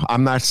don't know.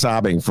 I'm not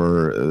sobbing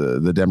for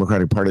the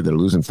Democratic Party. They're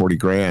losing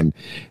 $40,000,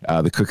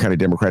 the Cook County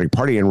Democratic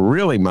Party. And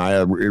really,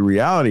 my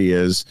reality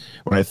is,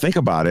 when I think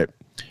about it,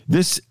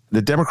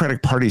 the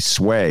Democratic Party's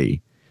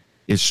sway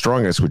is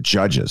strongest with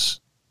judges.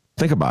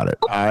 Think about it.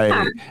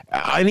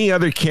 Any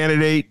other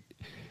candidate,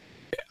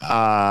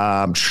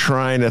 I'm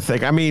trying to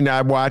think. I mean,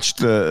 I watched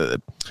the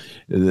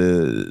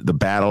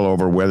battle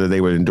over whether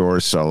they would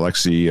endorse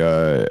Alexei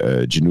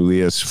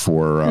Janulius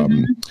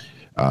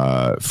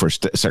for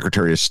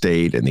Secretary of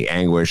State, and the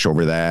anguish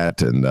over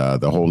that, and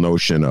the whole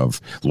notion of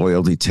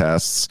loyalty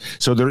tests.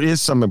 So there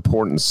is some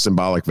important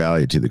symbolic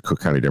value to the Cook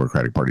County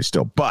Democratic Party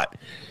still, but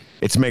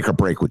it's make or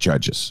break with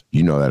judges.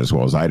 You know that as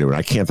well as I do. And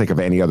I can't think of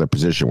any other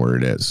position where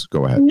it is.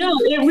 Go ahead. No,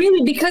 it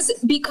really, because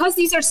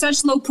these are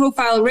such low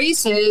profile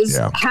races,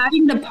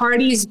 having the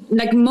parties,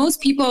 like most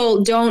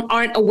people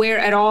aren't aware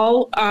at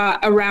all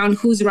around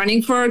who's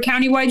running for a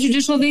countywide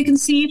judicial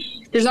vacancy.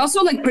 There's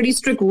also like pretty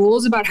strict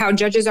rules about how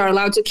judges are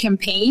allowed to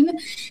campaign.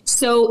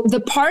 So the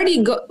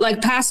party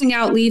passing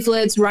out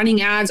leaflets,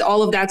 running ads,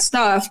 all of that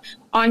stuff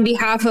on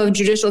behalf of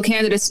judicial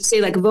candidates to say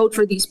like, vote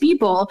for these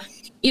people.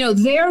 You know,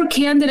 their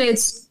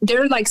candidates,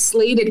 their like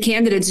slated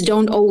candidates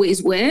don't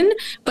always win,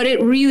 but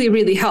it really,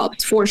 really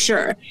helped for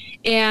sure.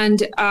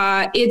 And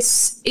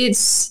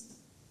it's,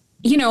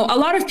 you know, a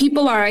lot of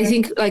people are, I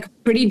think, like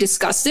pretty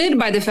disgusted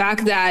by the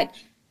fact that,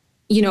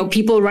 you know,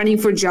 people running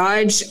for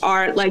judge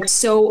are like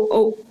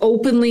so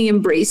openly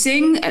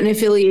embracing an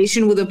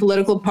affiliation with a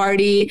political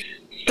party,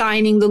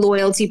 signing the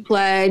loyalty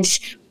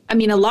pledge. I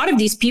mean, a lot of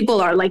these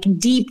people are like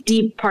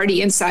deep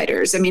party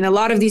insiders. I mean, a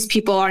lot of these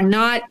people are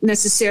not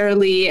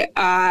necessarily,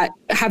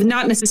 have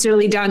not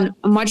necessarily done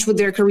much with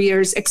their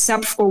careers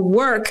except for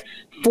work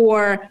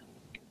for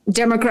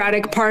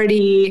Democratic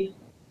Party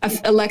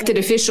elected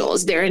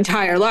officials their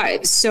entire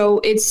lives.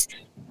 So it's,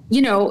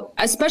 you know,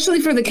 especially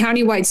for the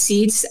countywide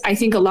seats, I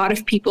think a lot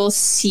of people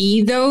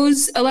see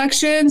those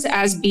elections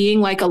as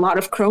being like a lot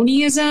of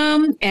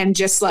cronyism and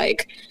just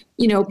like,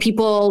 you know,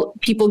 people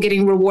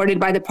getting rewarded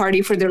by the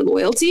party for their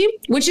loyalty,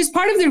 which is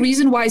part of the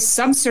reason why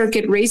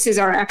sub-circuit races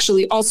are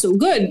actually also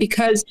good,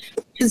 because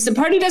since the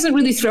party doesn't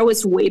really throw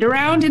its weight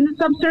around in the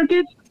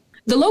sub-circuit,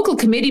 the local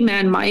committee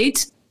man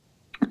might.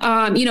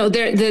 You know,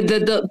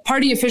 the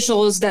party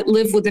officials that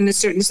live within a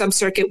certain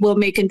sub-circuit will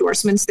make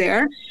endorsements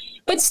there.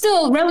 But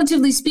still,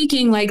 relatively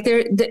speaking, like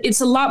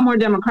it's a lot more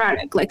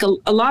democratic. Like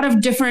a lot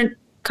of different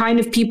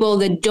kind of people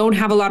that don't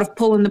have a lot of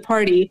pull in the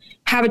party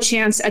have a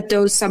chance at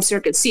those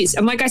sub-circuit seats.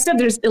 And like I said,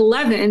 there's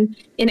 11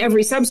 in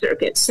every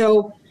sub-circuit.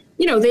 So,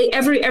 you know,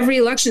 every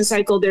election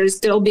cycle,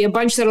 there'll be a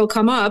bunch that'll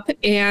come up,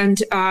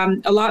 and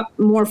a lot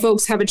more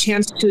folks have a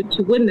chance to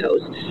win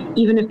those,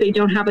 even if they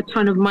don't have a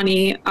ton of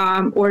money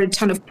or a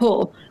ton of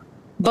pull.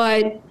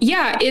 But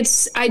yeah,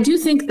 I do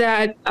think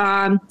that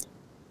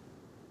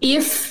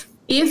if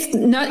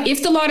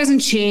the law doesn't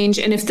change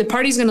and if the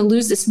party's going to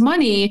lose this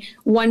money,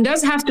 one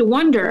does have to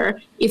wonder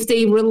if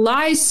they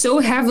rely so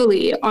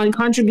heavily on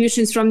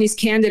contributions from these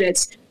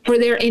candidates for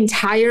their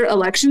entire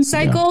election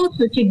cycle. Yeah.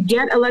 So to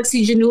get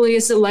Alexei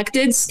Janulius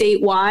elected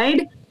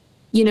statewide,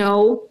 you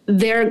know,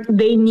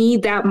 they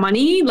need that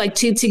money, like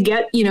to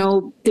get, you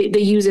know, they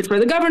use it for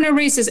the governor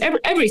races,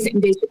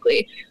 everything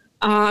basically.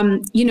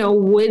 You know,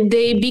 would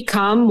they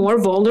become more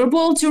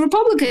vulnerable to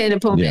Republican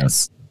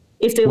opponents? Yeah.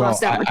 If they lost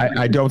that much.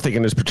 I don't think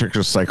in this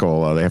particular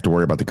cycle they have to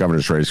worry about the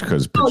governor's race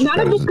because. None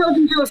of this goes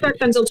into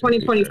effect until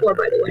 2024,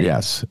 by the way.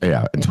 Yes,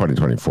 yeah, in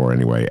 2024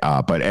 anyway.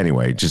 But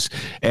anyway,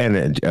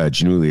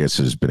 Janulius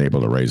has been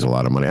able to raise a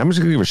lot of money. I'm just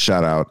going to give a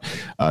shout out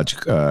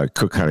to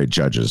Cook County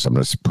judges. I'm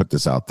going to put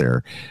this out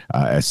there.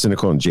 As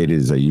cynical and jaded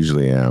as I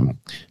usually am,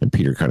 and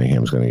Peter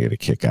Cunningham is going to get a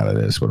kick out of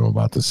this, what I'm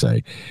about to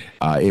say.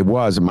 It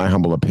was, in my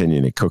humble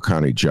opinion, a Cook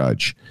County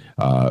judge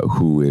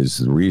who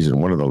is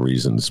one of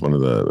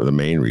the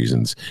main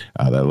reasons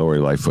that Lori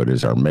Lightfoot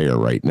is our mayor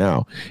right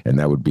now. And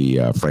that would be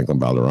Franklin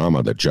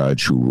Valderrama, the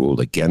judge who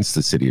ruled against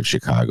the city of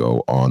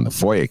Chicago on the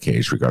FOIA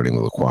case regarding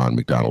the Laquan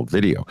McDonald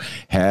video.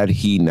 Had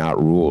he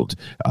not ruled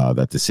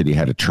that the city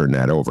had to turn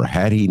that over,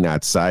 had he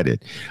not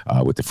sided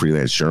with the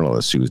freelance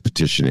journalist who was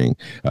petitioning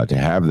to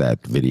have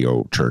that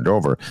video turned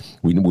over,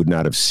 we would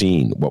not have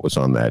seen what was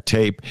on that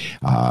tape.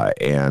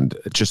 And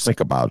just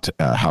think about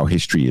how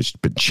history has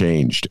been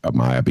changed,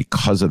 Maya,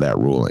 because of that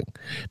ruling,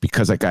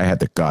 because that guy had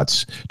the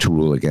guts to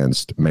rule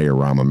against Mayor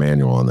Rahm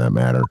Emanuel on that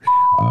matter.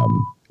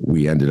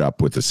 We ended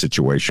up with a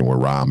situation where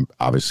Rahm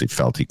obviously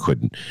felt he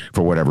couldn't,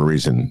 for whatever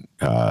reason,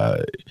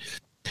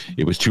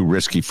 it was too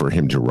risky for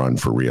him to run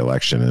for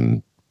re-election.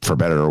 And for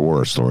better or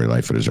worse, Lori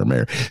Lightfoot is our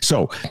mayor.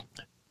 So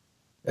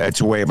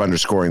it's a way of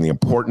underscoring the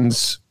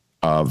importance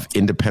of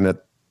independent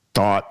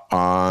thought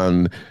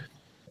on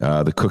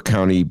the Cook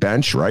County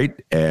bench, right?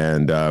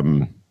 And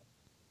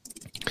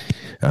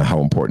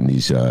how important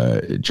these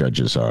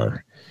judges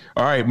are.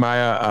 All right,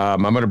 Maya,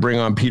 I'm going to bring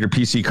on Peter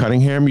P.C.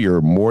 Cunningham.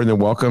 You're more than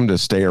welcome to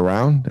stay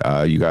around.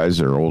 You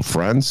guys are old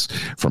friends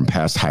from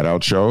past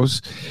Hideout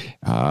shows,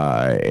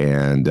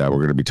 and we're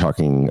going to be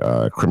talking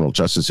criminal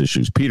justice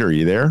issues. Peter, are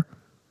you there?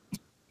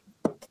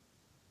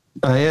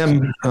 I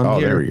am. I'm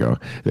here. There you go.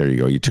 There you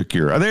go. You took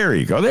your. There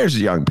you go. There's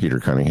young Peter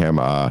Cunningham.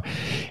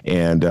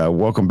 And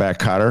welcome back,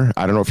 Cotter.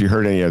 I don't know if you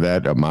heard any of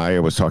that.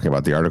 Maya was talking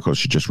about the article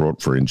she just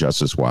wrote for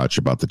Injustice Watch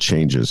about the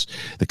changes,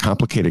 the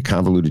complicated,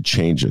 convoluted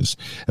changes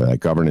that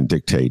govern and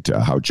dictate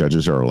how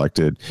judges are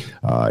elected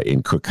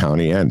in Cook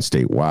County and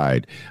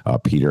statewide,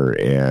 Peter.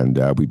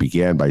 And we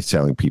began by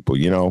telling people,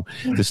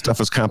 this stuff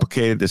is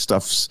complicated. This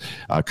stuff's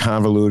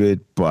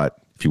convoluted, but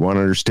if you want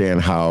to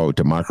understand how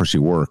democracy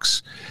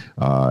works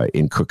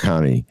in Cook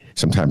County,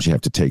 sometimes you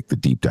have to take the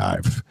deep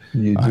dive.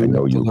 You do. I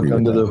know you look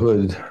under the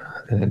hood,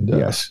 and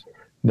yes,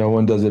 no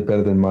one does it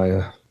better than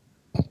Maya.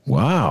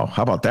 Wow,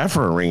 how about that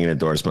for a ringing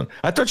endorsement?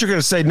 I thought you were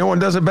going to say no one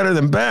does it better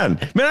than Ben.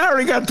 Man, I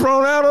already got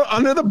thrown out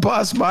under the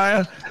bus,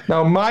 Maya.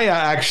 Now, Maya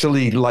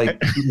actually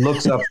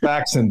looks up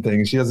facts and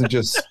things. She doesn't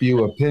just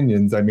spew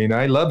opinions. I mean,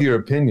 I love your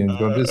opinions,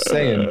 but I'm just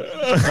saying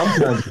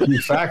sometimes a few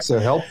facts are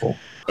helpful.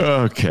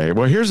 Okay,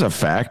 well, here's a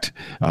fact.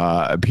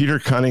 Peter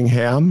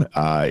Cunningham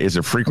is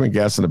a frequent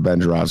guest on the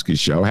Ben Joravsky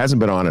Show. Hasn't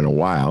been on in a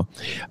while.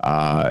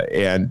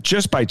 And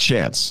just by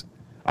chance,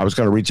 I was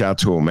going to reach out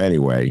to him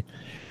anyway,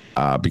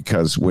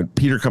 because when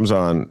Peter comes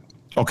on,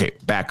 okay,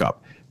 back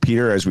up.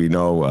 Peter, as we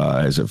know,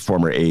 is a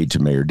former aide to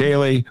Mayor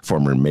Daley,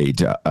 former aide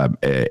to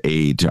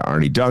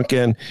Arnie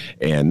Duncan,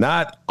 and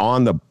not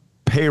on the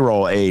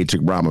payroll aide to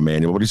Rahm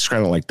Emanuel, but he's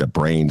kind of like the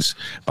brains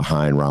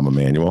behind Rahm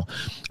Emanuel.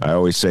 I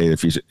always say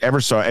if you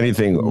ever saw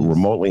anything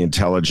remotely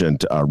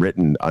intelligent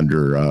written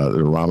under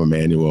the Rahm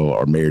Emanuel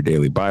or Mayor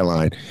Daley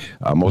byline,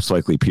 most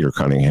likely Peter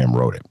Cunningham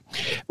wrote it.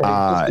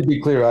 Just to be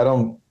clear, I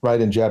don't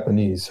write in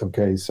Japanese,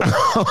 okay? So.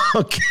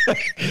 Okay.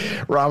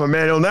 Rahm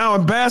Emanuel, now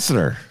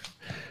ambassador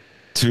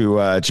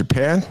to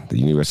Japan. The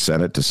U.S.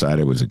 Senate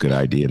decided it was a good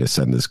idea to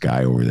send this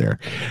guy over there.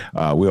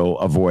 We'll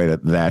avoid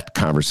that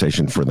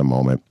conversation for the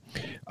moment.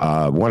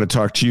 Want to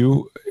talk to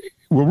you.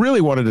 We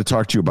really wanted to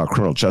talk to you about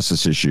criminal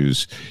justice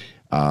issues,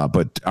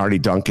 but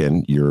Arnie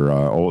Duncan, your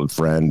old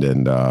friend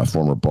and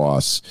former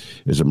boss,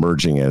 is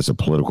emerging as a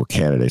political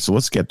candidate. So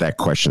let's get that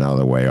question out of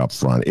the way up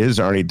front. Is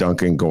Arnie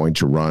Duncan going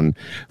to run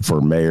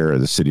for mayor of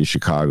the city of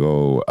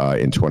Chicago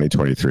in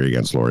 2023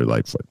 against Lori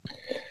Lightfoot?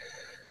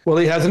 Well,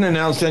 he hasn't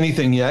announced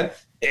anything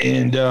yet,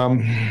 and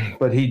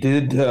but he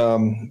did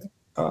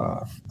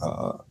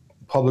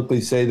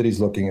publicly say that he's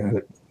looking at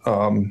it.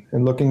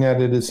 And looking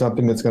at it is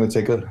something that's going to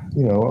take a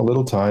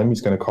little time. He's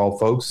going to call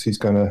folks. He's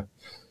going to,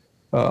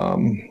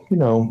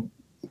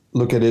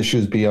 look at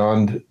issues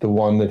beyond the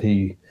one that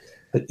he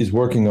is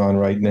working on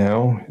right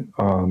now.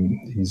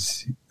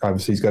 He's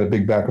got a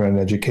big background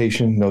in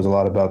education, knows a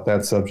lot about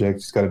that subject.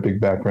 He's got a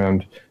big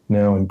background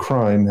now in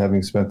crime,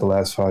 having spent the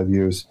last 5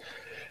 years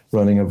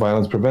running a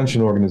violence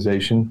prevention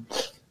organization.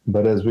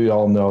 But as we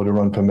all know, to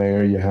run for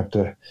mayor, you have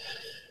to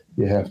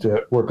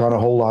work on a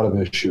whole lot of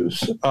issues.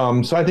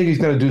 So I think he's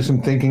going to do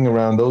some thinking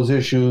around those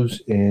issues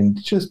and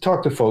just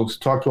talk to folks,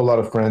 talk to a lot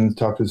of friends,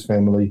 talk to his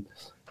family,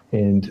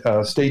 and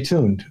stay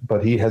tuned.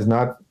 But he has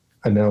not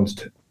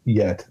announced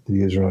yet that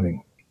he is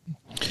running.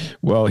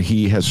 Well,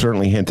 he has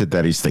certainly hinted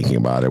that he's thinking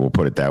about it. We'll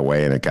put it that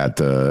way. And it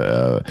got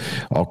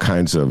all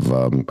kinds of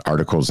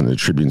articles in the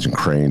Tribunes and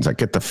Cranes. I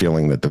get the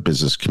feeling that the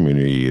business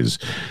community is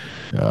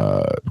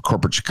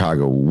corporate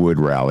Chicago would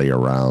rally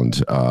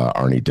around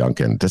Arnie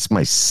Duncan. That's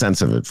my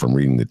sense of it from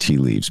reading the tea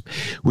leaves,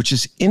 which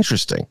is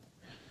interesting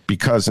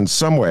because in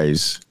some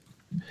ways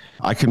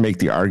I can make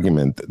the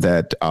argument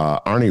that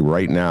Arnie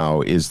right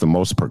now is the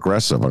most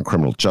progressive on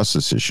criminal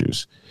justice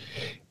issues.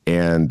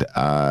 And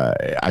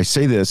I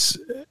say this,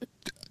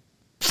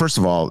 first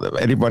of all,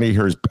 anybody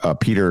hears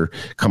Peter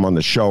come on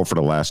the show for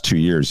the last 2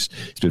 years,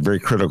 he's been very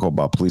critical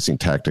about policing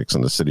tactics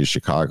in the city of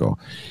Chicago.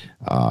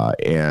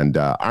 And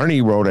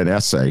Arnie wrote an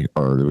essay,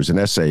 or there was an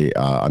essay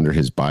under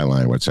his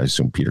byline, which I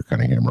assume Peter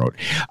Cunningham wrote,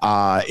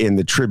 in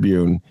the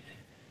Tribune,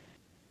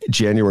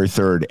 January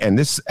 3rd. And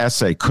this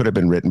essay could have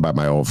been written by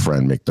my old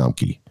friend, Mick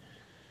Dumke.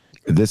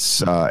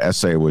 This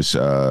essay was...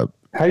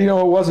 How do you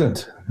know it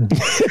wasn't?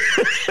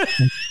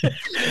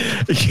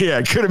 Yeah,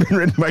 it could have been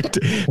written by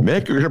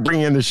Mick. We're going to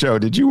bring you in the show.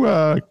 Did you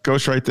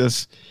ghostwrite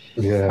this?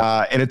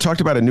 Yeah. And it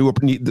talked about we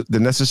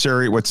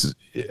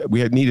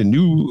need a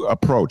new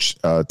approach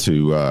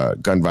to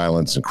gun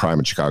violence and crime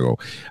in Chicago.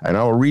 And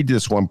I'll read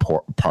this one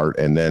part,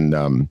 and then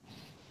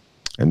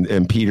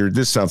and Peter,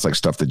 this sounds like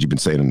stuff that you've been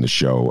saying in the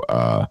show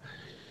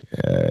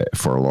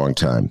for a long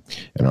time.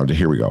 And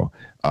here we go.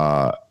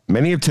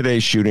 Many of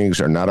today's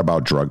shootings are not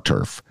about drug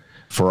turf.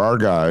 For our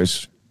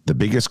guys, the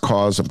biggest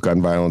cause of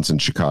gun violence in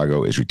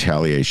Chicago is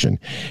retaliation,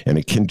 and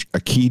a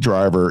key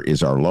driver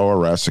is our low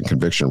arrest and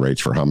conviction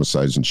rates for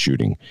homicides and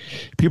shooting.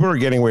 People are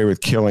getting away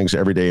with killings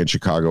every day in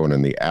Chicago, and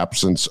in the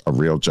absence of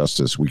real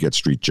justice, we get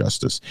street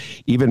justice.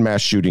 Even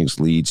mass shootings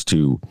leads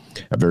to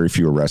a very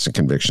few arrests and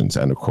convictions,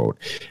 end of quote.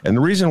 And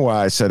the reason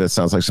why I said it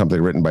sounds like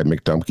something written by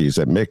Mick Dumke is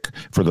that Mick,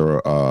 for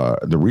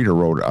the Reader,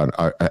 wrote an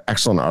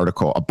excellent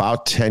article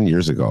about 10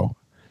 years ago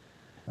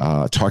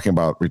talking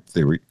about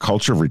the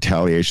culture of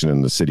retaliation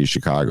in the city of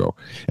Chicago.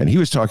 And he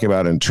was talking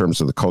about in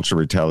terms of the culture of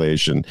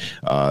retaliation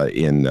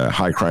in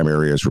high crime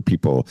areas where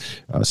people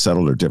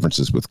settle their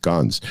differences with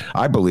guns.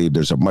 I believe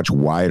there's a much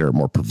wider,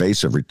 more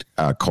pervasive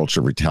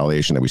culture of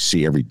retaliation that we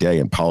see every day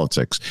in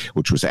politics,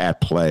 which was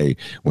at play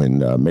when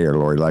Mayor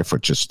Lori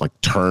Lightfoot just like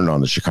turned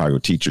on the Chicago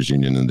Teachers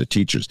Union and the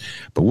teachers.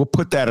 But we'll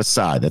put that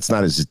aside. That's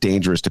not as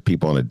dangerous to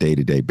people on a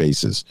day-to-day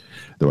basis,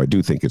 though I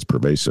do think it's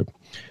pervasive.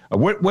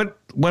 Why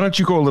don't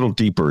you go a little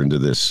deeper into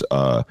this,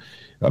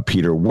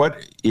 Peter?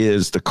 What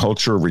is the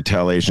culture of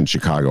retaliation in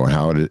Chicago,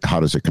 and how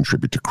does it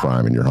contribute to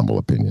crime, in your humble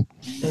opinion?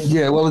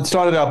 Yeah, well, it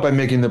started out by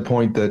making the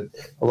point that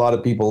a lot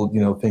of people,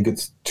 think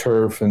it's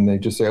turf, and they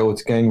just say, oh,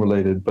 it's gang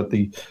related. But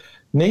the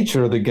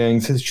nature of the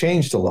gangs has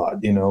changed a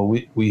lot.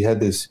 We have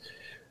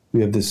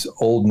this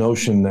old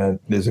notion that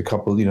there's a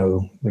couple,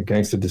 the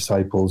Gangster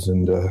Disciples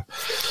and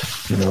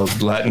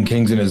Latin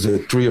Kings, and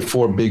there's 3 or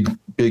 4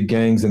 big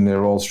gangs, and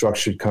they're all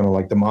structured kind of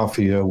like the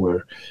mafia,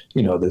 where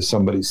there's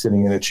somebody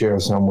sitting in a chair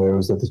somewhere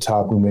who's at the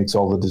top who makes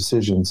all the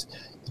decisions.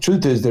 The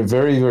truth is they're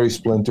very, very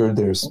splintered.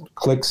 There's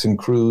cliques and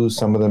crews.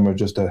 Some of them are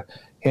just a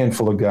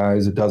handful of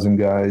guys, a dozen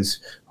guys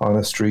on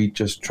a street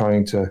just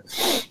trying to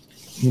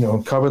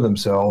cover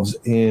themselves.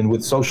 And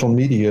with social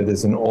media,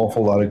 there's an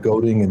awful lot of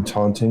goading and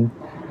taunting.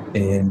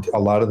 And a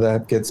lot of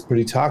that gets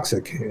pretty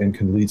toxic and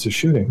can lead to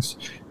shootings.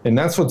 And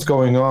that's what's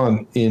going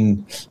on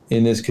in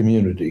this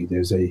community.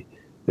 There's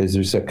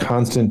a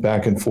constant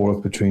back and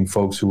forth between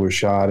folks who were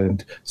shot,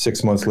 and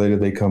 6 months later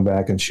they come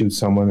back and shoot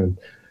someone,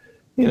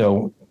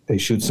 and they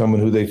shoot someone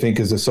who they think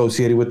is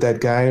associated with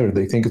that guy, or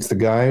they think it's the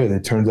guy, or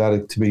it turns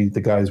out to be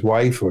the guy's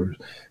wife or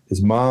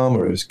his mom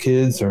or his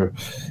kids,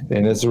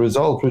 and as a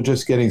result, we're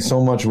just getting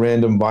so much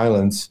random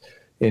violence,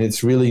 and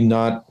it's really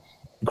not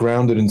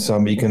grounded in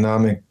some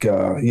economic,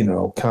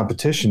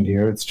 competition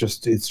here. It's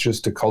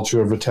just a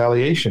culture of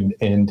retaliation.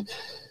 And,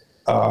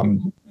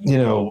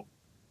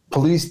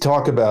 police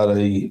talk about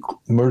a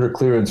murder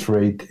clearance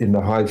rate in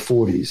the high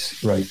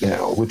 40s right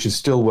now, which is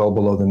still well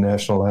below the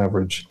national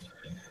average.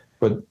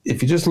 But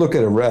if you just look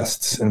at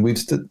arrests, and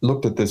we've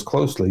looked at this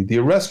closely, the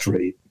arrest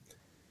rate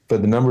for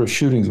the number of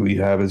shootings we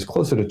have is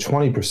closer to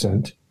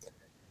 20%.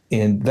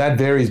 And that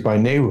varies by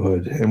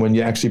neighborhood. And when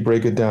you actually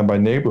break it down by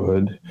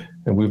neighborhood,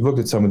 and we've looked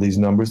at some of these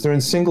numbers, they're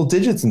in single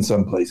digits in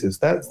some places.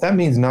 That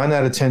means 9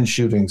 out of 10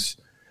 shootings,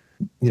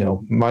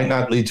 might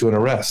not lead to an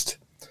arrest.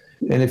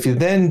 And if you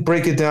then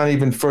break it down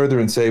even further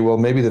and say, well,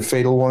 maybe the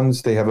fatal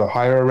ones, they have a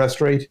higher arrest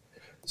rate.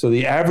 So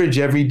the average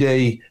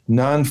everyday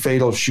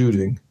non-fatal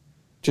shooting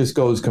just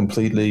goes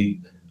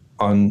completely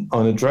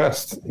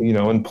unaddressed,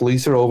 and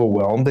police are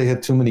overwhelmed. They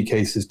have too many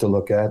cases to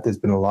look at. There's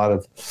been a lot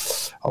of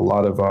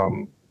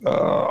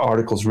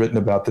articles written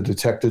about the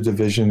detective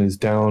division is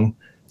down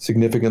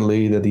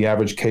significantly, that the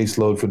average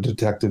caseload for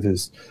detective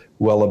is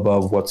well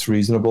above what's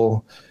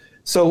reasonable.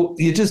 So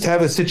you just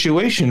have a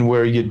situation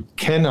where you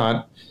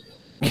cannot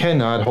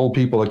hold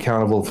people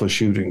accountable for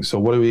shooting. So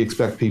what do we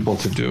expect people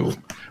to do?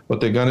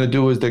 What they're going to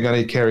do is they're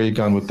going to carry a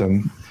gun with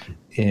them.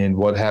 And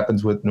what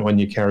happens when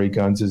you carry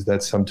guns is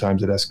that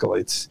sometimes it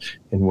escalates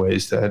in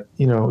ways that,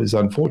 is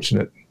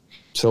unfortunate.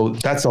 So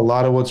that's a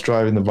lot of what's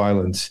driving the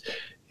violence.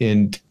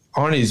 And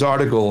Arnie's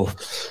article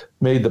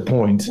made the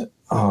point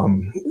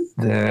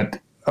that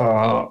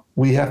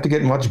we have to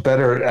get much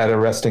better at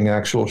arresting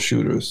actual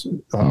shooters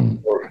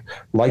or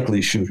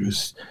likely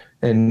shooters,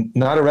 and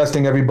not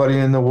arresting everybody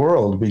in the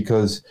world,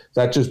 because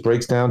that just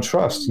breaks down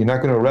trust. You're not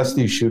going to arrest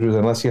these shooters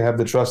unless you have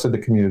the trust of the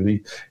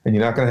community, and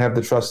you're not going to have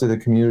the trust of the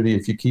community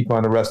if you keep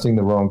on arresting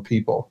the wrong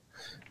people.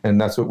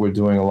 And that's what we're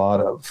doing a lot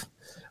of.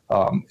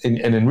 And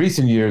in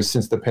recent years,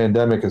 since the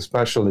pandemic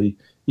especially,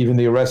 even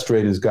the arrest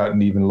rate has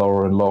gotten even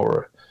lower and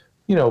lower,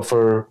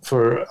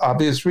 for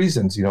obvious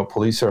reasons.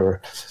 Police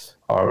are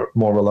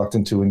more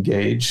reluctant to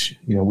engage.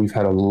 We've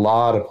had a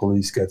lot of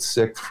police get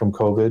sick from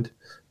COVID.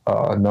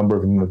 A number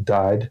of them have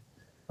died.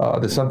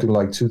 There's something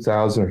like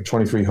 2,000 or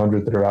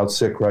 2,300 that are out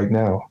sick right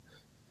now.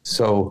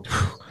 So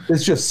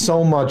there's just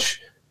so much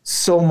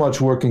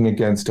working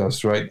against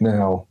us right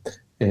now.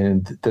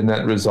 And the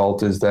net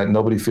result is that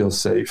nobody feels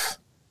safe.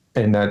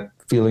 And that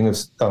feeling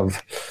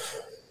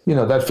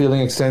that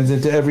feeling extends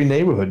into every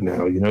neighborhood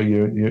now.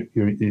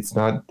 It's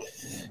not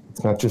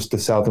just the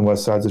south and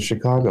west sides of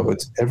Chicago.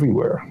 It's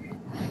everywhere.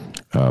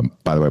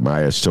 By the way,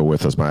 Maya is still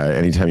with us. Maya,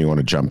 anytime you want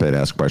to jump in,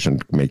 ask a question,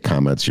 make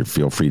comments, you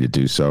feel free to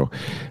do so.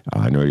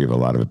 I know you have a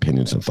lot of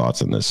opinions and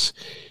thoughts on this.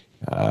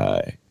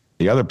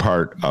 The other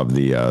part of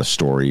the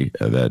story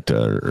or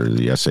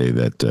the essay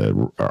that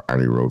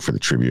Arnie wrote for the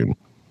Tribune,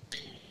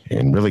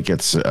 and really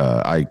gets,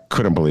 I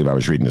couldn't believe I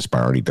was reading this by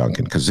Arnie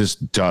Duncan, because this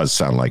does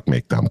sound like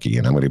Mick Dumke,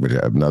 and I'm going to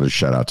give another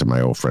shout out to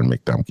my old friend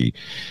Mick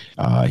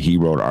Dumke. He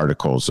wrote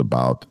articles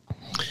about,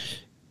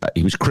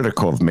 he was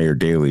critical of Mayor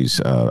Daley's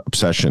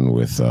obsession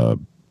with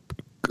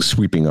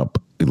sweeping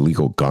up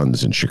illegal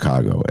guns in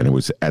Chicago. And it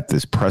was at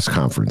this press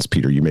conference,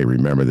 Peter, you may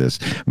remember this.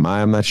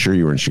 I'm not sure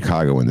you were in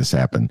Chicago when this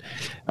happened,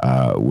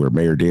 where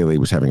Mayor Daley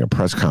was having a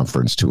press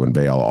conference to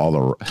unveil all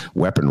the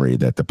weaponry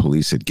that the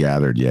police had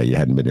gathered. Yeah, you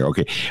hadn't been here.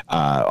 Okay.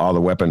 All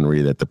the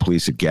weaponry that the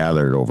police had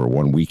gathered over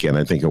one weekend,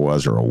 I think it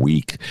was, or a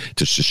week,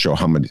 just to show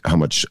how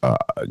much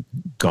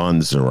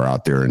guns there were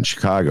out there in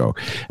Chicago.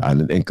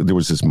 And there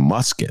was this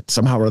musket.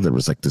 Somehow or other, there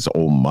was like this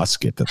old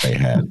musket that they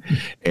had.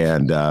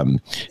 And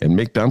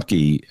Mick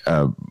Dumke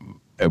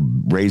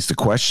raised the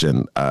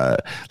question,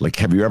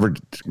 have you ever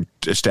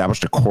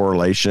established a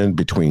correlation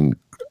between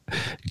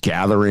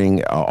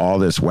gathering all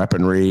this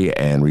weaponry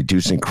and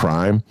reducing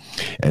crime?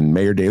 And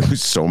Mayor Daley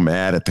was so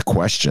mad at the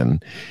question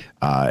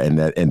and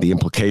the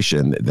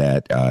implication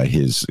that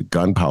his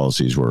gun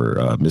policies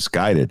were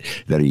misguided,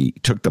 that he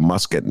took the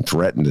musket and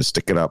threatened to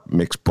stick it up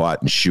Mick's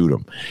butt and shoot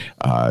him.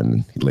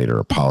 And he later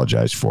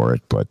apologized for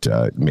it, but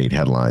made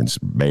headlines.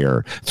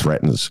 Mayor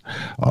threatens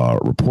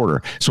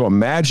reporter. So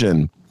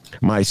imagine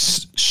my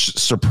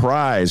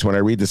surprise when I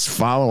read this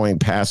following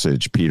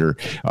passage, Peter,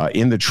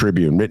 in the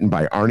Tribune, written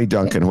by Arnie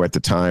Duncan, who at the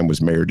time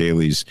was Mayor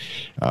Daley's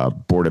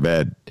Board of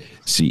Ed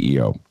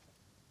CEO.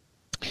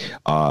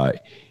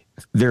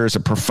 There is a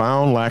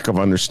profound lack of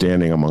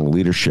understanding among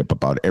leadership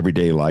about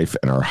everyday life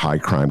in our high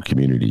crime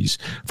communities.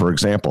 For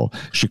example,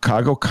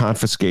 Chicago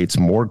confiscates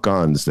more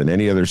guns than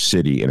any other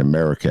city in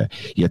America,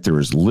 yet there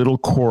is little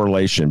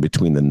correlation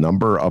between the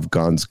number of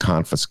guns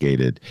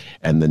confiscated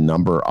and the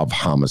number of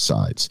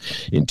homicides.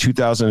 In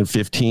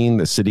 2015,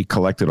 the city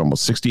collected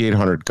almost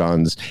 6,800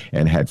 guns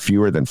and had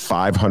fewer than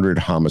 500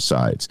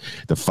 homicides.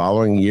 The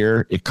following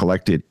year, it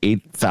collected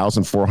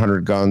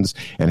 8,400 guns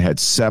and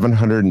had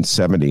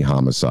 770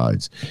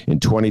 homicides. In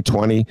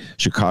 2020,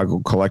 Chicago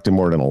collected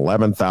more than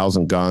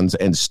 11,000 guns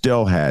and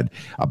still had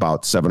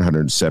about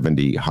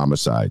 770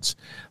 homicides.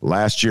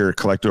 Last year, it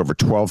collected over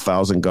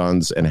 12,000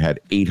 guns and had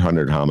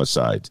 800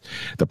 homicides.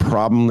 The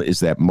problem is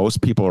that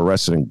most people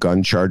arrested in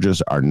gun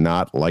charges are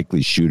not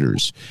likely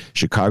shooters.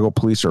 Chicago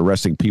police are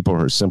arresting people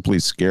who are simply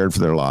scared for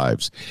their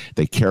lives.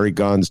 They carry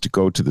guns to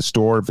go to the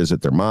store,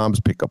 visit their moms,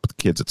 pick up the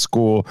kids at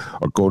school,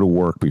 or go to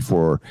work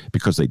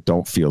because they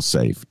don't feel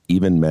safe,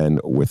 even men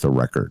with a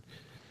record.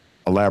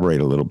 Elaborate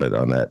a little bit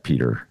on that,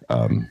 Peter.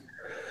 The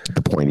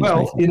point he's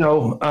making.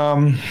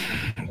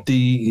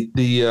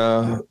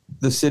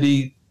 The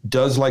city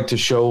does like to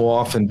show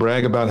off and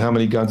brag about how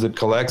many guns it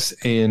collects.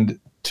 And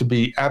to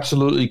be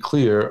absolutely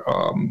clear,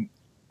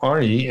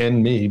 Arnie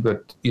and me,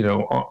 but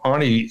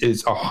Arnie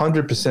is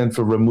 100%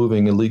 for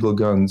removing illegal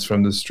guns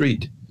from the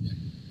street.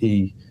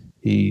 He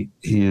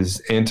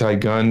is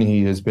anti-gun.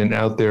 He has been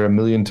out there a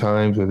million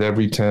times with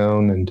every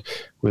town and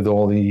with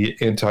all the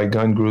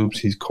anti-gun groups.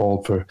 He's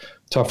called for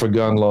tougher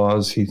gun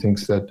laws. He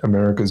thinks that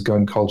America's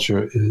gun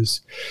culture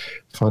is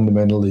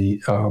fundamentally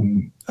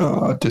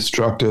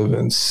destructive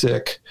and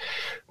sick.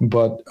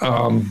 But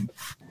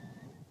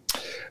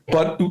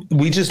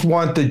we just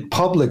want the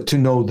public to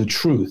know the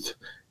truth.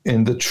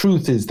 And the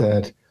truth is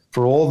that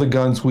for all the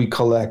guns we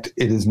collect,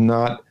 it is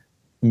not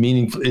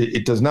meaningful.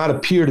 It does not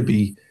appear to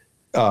be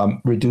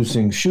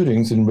reducing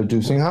shootings and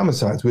reducing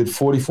homicides. We had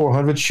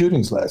 4,400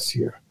 shootings last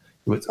year.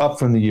 It was up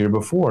from the year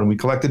before, and we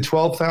collected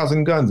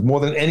 12,000 guns, more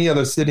than any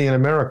other city in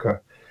America.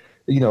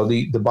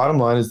 The bottom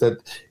line is that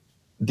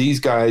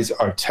these guys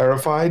are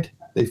terrified.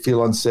 They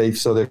feel unsafe,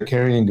 so they're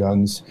carrying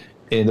guns.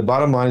 And the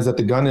bottom line is that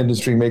the gun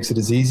industry makes it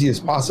as easy as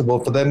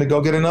possible for them to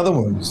go get another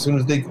one as soon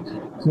as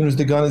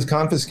the gun is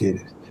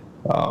confiscated.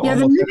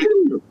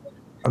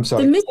 I'm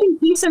sorry. The missing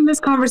piece in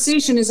this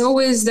conversation is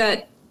always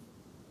that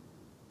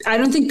I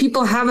don't think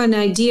people have an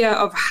idea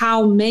of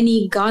how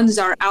many guns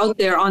are out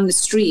there on the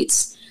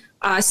streets.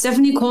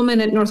 Stephanie Coleman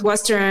at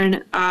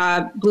Northwestern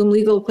Bloom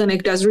Legal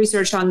Clinic does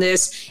research on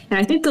this. And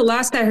I think the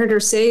last I heard her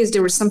say is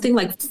there was something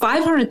like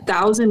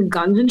 500,000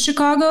 guns in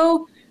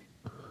Chicago.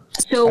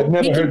 So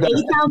taking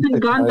 8,000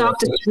 guns off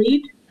the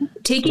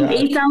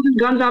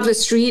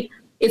street,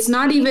 it's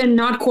not even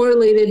not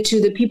correlated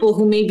to the people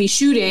who may be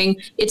shooting.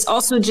 It's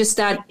also just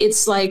that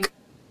it's like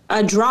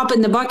a drop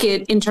in the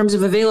bucket in terms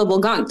of available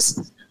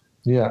guns.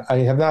 Yeah, I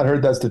have not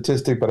heard that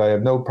statistic, but I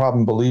have no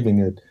problem believing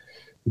it.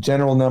 The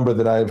general number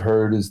that I've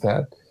heard is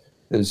that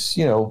there's,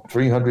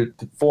 300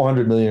 to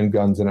 400 million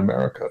guns in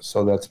America.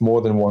 So that's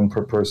more than one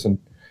per person.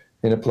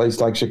 In a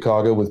place like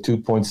Chicago with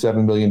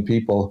 2.7 million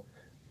people,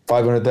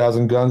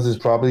 500,000 guns is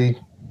probably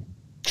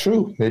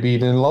true, maybe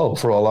even low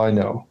for all I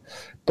know.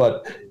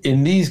 But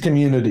in these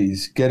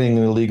communities, getting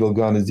an illegal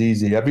gun is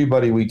easy.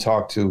 Everybody we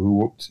talk to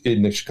who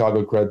in the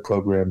Chicago Cred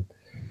program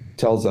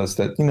tells us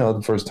that,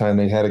 the first time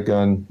they had a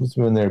gun was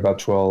when they were about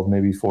 12,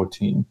 maybe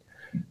 14.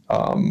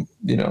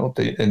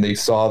 They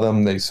saw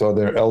them, they saw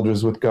their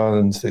elders with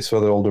guns, they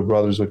saw their older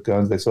brothers with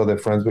guns, they saw their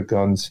friends with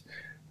guns,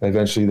 and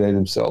eventually they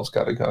themselves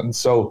got a gun.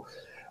 So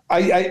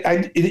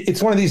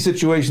it's one of these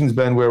situations,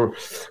 Ben, where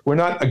we're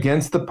not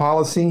against the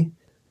policy,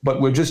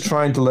 but we're just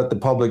trying to let the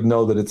public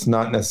know that it's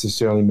not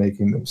necessarily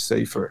making them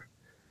safer.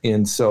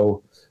 And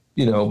so,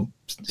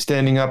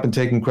 standing up and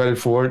taking credit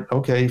for it,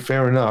 okay,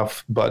 fair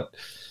enough. But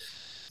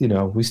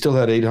we still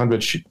had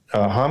 800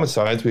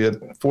 homicides. We had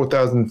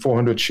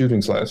 4,400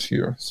 shootings last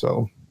year.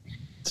 So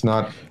it's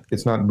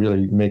not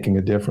really making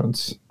a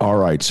difference. All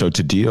right. So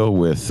to deal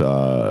with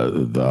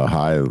the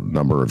high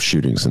number of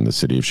shootings in the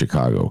city of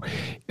Chicago,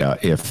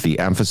 if the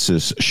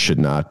emphasis should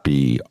not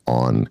be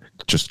on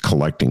just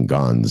collecting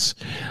guns,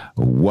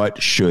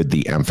 what should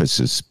the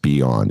emphasis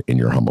be on, in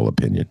your humble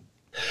opinion?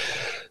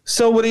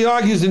 So what he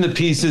argues in the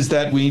piece is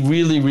that we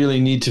really, really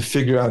need to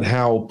figure out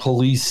how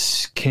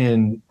police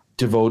can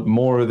devote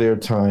more of their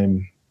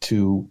time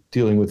to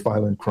dealing with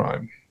violent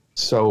crime.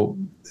 So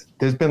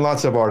there's been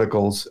lots of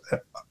articles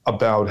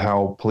about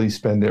how police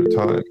spend their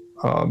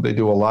time. They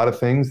do a lot of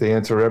things. They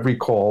answer every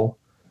call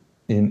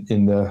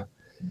in the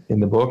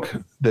book.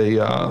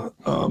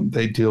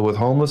 They deal with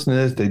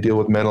homelessness. They deal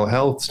with mental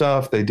health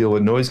stuff. They deal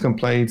with noise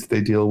complaints.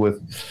 They deal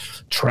with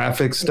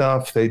traffic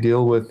stuff. They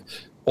deal with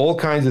all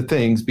kinds of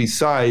things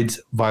besides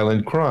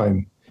violent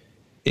crime.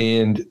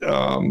 And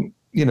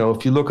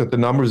if you look at the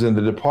numbers in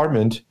the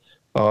department,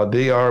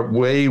 they are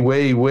way,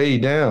 way, way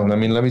down. I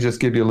mean, let me just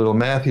give you a little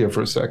math here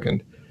for a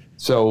second.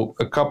 So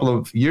a couple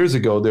of years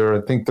ago, there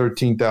were, I think,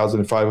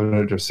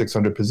 13,500 or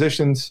 600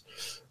 positions.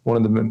 One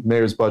of the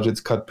mayor's budgets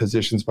cut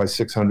positions by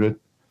 600.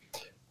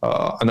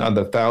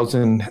 Another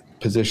 1,000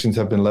 positions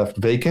have been left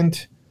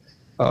vacant.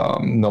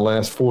 In the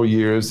last 4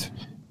 years,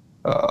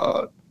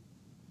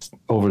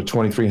 over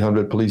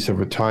 2,300 police have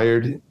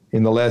retired.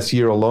 In the last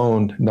year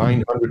alone,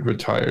 900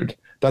 retired.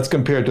 That's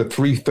compared to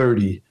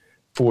 330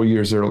 4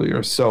 years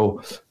earlier.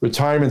 So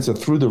retirements are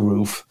through the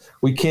roof.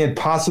 We can't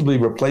possibly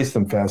replace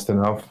them fast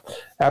enough.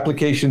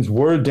 Applications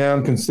were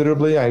down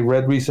considerably. I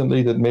read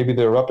recently that maybe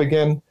they're up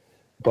again,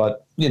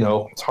 but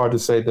it's hard to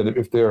say that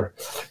if they're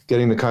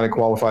getting the kind of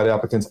qualified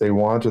applicants they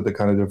want or the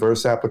kind of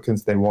diverse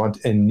applicants they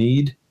want and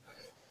need.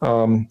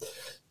 And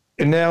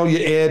now you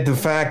add the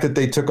fact that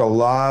they took a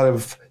lot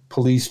of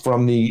police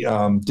from the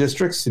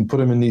districts and put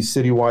them in these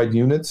citywide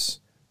units.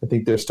 I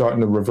think they're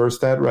starting to reverse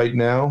that right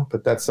now,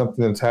 but that's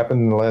something that's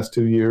happened in the last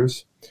 2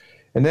 years.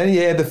 And then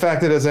you add the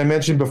fact that, as I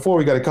mentioned before,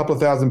 we got a couple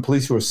of thousand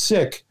police who are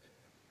sick,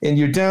 and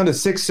you're down to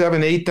 6,000,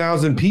 7,000,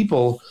 8,000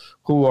 people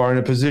who are in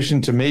a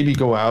position to maybe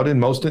go out, and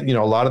most,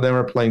 a lot of them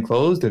are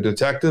plainclothes. They're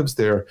detectives.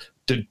 They're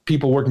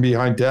people working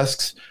behind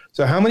desks.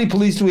 So how many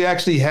police do we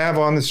actually have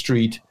on the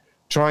street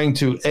trying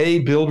to,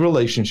 A, build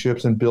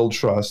relationships and build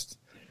trust,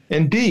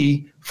 and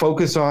B,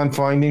 focus on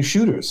finding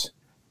shooters?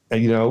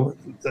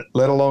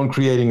 Let alone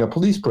creating a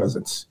police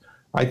presence.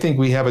 I think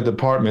we have a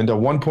department, a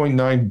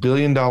 $1.9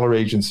 billion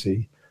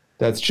agency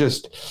that's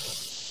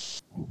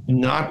just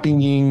not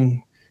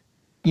being,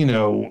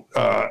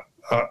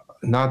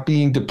 not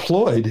being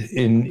deployed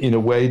in a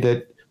way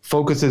that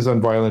focuses on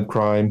violent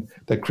crime,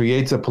 that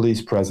creates a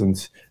police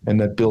presence, and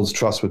that builds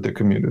trust with the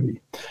community.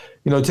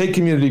 Take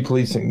community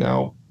policing.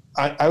 Now,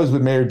 I was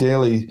with Mayor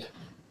Daley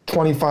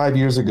 25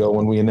 years ago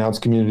when we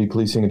announced community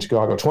policing in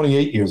Chicago,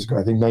 28 years ago,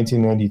 I think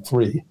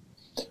 1993.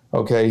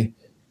 Okay.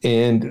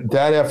 And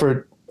that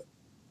effort,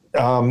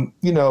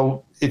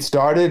 it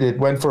started, it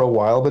went for a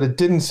while, but it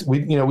didn't,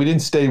 we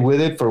didn't stay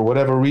with it for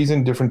whatever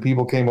reason. Different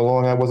people came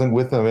along. I wasn't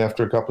with them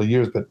after a couple of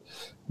years, but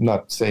I'm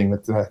not saying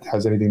that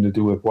has anything to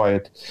do with why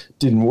it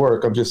didn't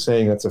work. I'm just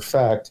saying that's a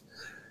fact.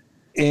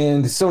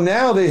 And so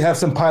now they have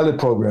some pilot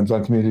programs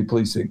on community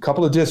policing, a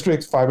couple of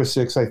districts, 5 or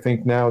 6, I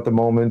think now at the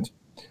moment,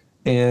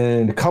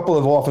 and a couple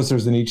of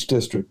officers in each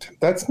district.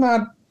 That's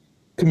not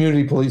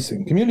community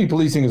policing. Community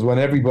policing is when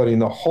everybody in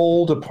the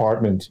whole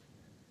department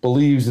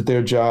believes that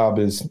their job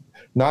is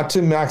not to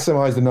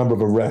maximize the number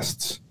of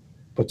arrests,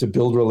 but to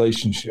build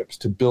relationships,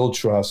 to build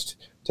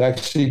trust, to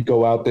actually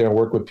go out there and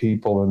work with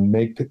people and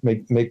make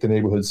the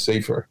neighborhood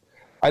safer.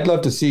 I'd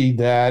love to see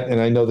that, and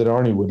I know that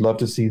Arnie would love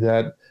to see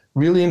that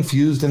really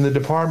infused in the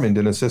department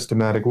in a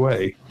systematic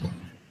way.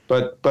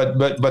 But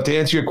to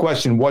answer your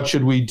question, what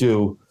should we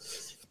do?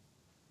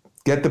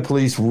 Get the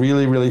police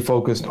really, really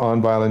focused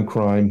on violent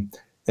crime,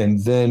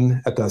 and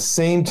then at the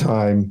same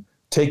time,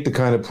 take the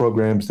kind of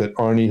programs that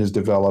Arnie has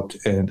developed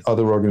and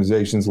other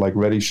organizations like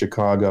Ready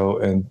Chicago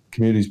and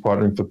Communities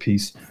Partnering for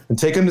Peace and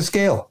take them to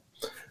scale.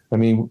 I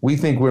mean, we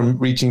think we're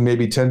reaching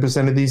maybe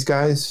 10% of these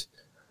guys.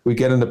 We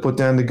get them to put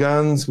down the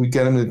guns. We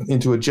get them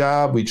into a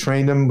job. We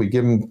train them. We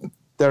give them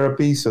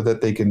therapy so that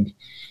they can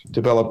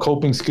develop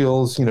coping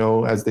skills,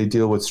 as they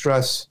deal with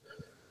stress.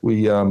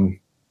 We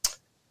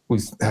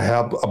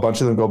have a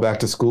bunch of them go back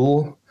to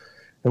school.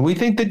 And we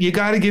think that you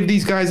got to give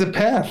these guys a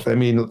path. I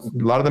mean, a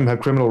lot of them have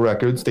criminal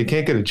records. They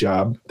can't get a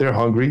job. They're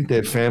hungry. They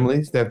have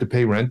families. They have to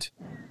pay rent.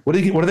 What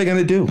are they going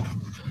to do?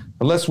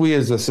 Unless we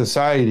as a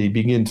society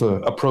begin to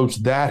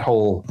approach that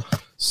whole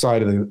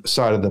side of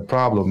the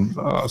problem,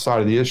 side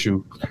of the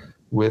issue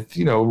with,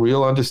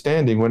 real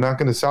understanding, we're not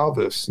going to solve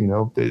this.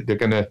 They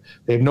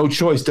have no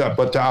choice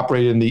but to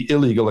operate in the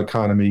illegal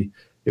economy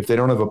if they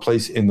don't have a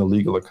place in the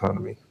legal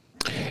economy.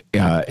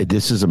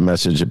 This is a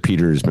message that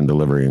Peter has been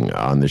delivering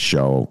on the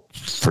show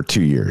for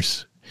 2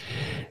 years.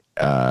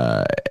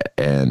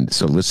 And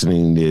so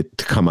listening to it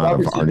come out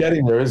of Arnie.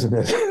 Getting there, isn't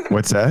it?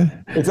 What's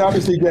that? It's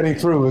obviously getting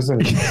through,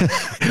 isn't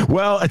it?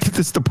 Well, I think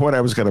that's the point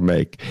I was going to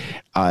make.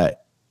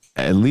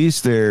 at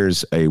least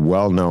there's a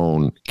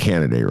well-known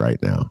candidate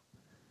right now.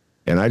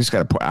 And I just got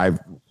to put, I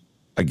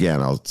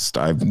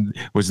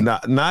was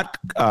not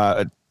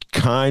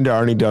kind to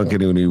Arnie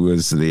Duncan when he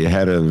was the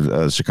head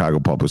of Chicago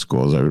Public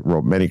Schools. I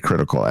wrote many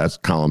critical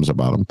columns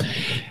about him.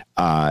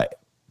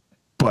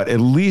 But at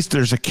least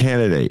there's a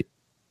candidate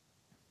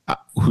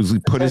who's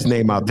put his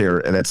name out there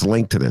and that's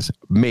linked to this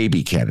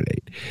maybe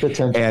candidate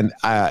and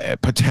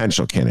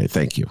potential candidate.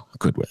 Thank you.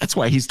 Good. That's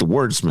why he's the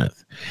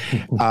wordsmith.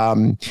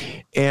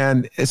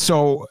 And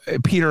so,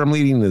 Peter, I'm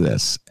leading to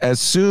this. As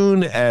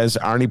soon as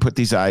Arnie put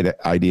these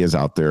ideas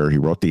out there, he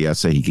wrote the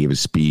essay. He gave a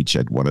speech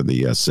at one of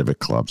the civic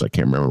clubs. I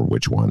can't remember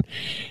which one.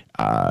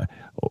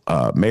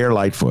 Mayor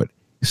Lightfoot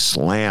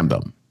slammed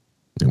him.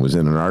 It was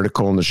in an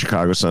article in the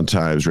Chicago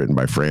Sun-Times written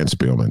by Fran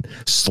Spielman.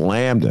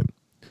 Slammed him.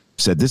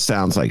 Said, this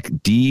sounds like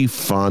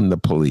defund the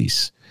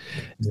police.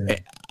 Yeah.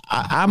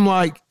 I'm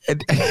like,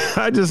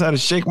 I just had to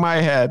shake my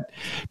head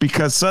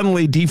because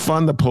suddenly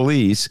defund the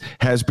police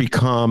has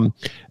become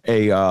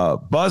a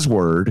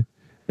buzzword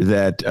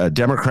that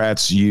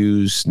Democrats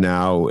use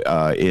now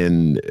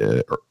in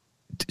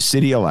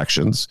city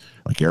elections,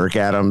 like Eric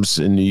Adams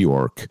in New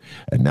York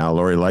and now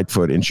Lori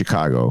Lightfoot in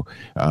Chicago.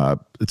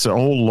 It's an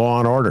old Law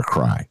and Order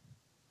cry.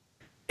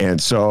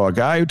 And so a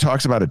guy who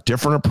talks about a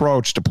different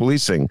approach to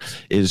policing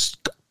is,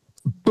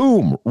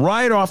 boom,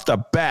 right off the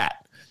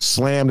bat,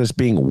 slammed as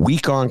being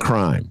weak on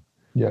crime.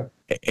 Yeah.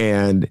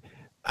 And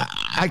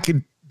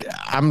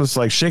I'm just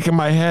like shaking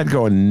my head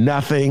going,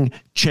 nothing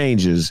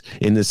changes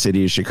in the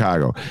city of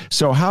Chicago.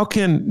 So how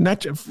can,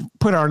 not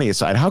put Arnie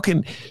aside, how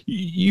can,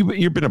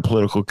 you've been a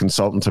political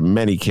consultant to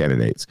many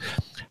candidates.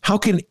 How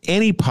can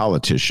any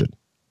politician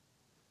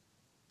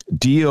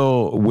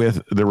deal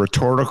with the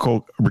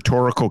rhetorical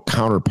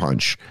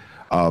counterpunch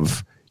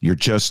of you're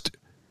just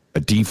a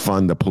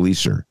defund the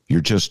policer.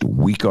 You're just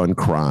weak on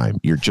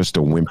crime. You're just a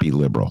wimpy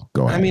liberal.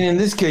 Go ahead. I mean, in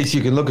this case,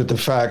 you can look at the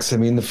facts. I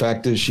mean, the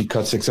fact is she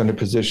cut 600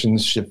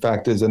 positions. The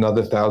fact is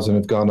another 1,000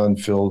 have gone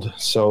unfilled.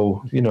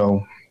 So,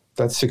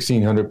 that's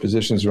 1,600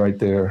 positions right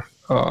there.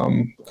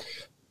 So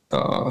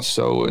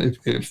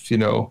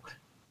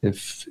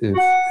if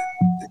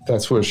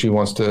that's where she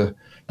wants to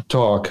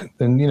talk,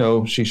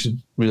 then, she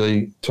should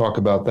really talk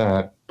about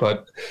that.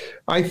 But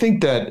I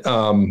think that,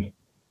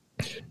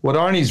 what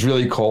Arnie's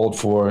really called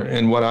for,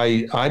 and what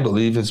I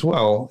believe as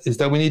well, is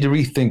that we need to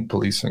rethink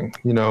policing.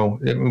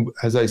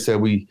 As I said,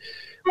 we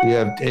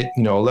have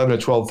 11 or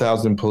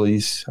 12,000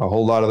 police. A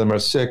whole lot of them are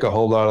sick. A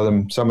whole lot of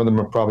them, some of them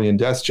are probably in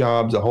desk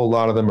jobs. A whole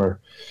lot of them are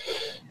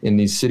in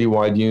these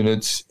citywide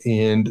units.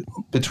 And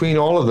between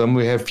all of them,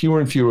 we have fewer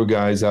and fewer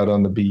guys out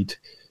on the beat,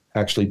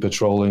 actually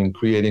patrolling,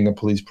 creating a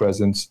police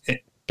presence,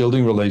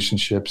 building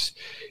relationships,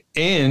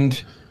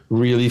 and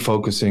really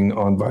focusing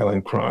on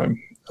violent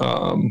crime.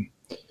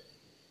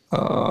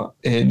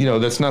 And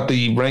that's not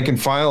the rank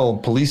and file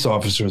police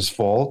officer's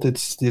fault.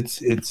 It's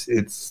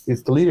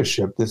the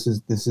leadership. This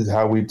is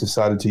how we've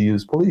decided to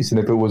use police. And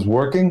if it was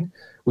working,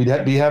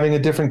 we'd be having a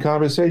different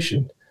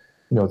conversation.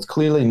 It's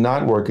clearly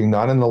not working,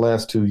 not in the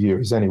last 2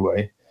 years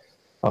anyway.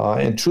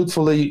 And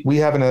truthfully, we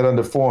haven't had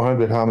under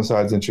 400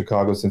 homicides in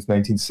Chicago since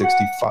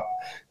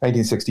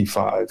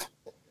 1965.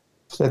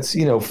 That's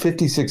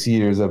 56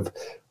 years of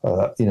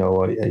a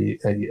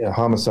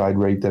homicide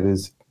rate that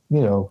is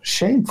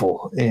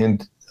shameful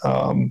and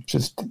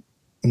just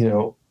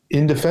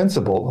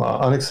indefensible,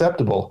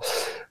 unacceptable.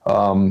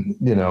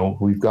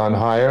 We've gone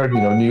higher.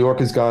 New York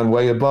has gone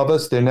way above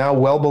us. They're now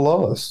well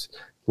below us.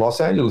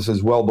 Los Angeles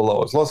is well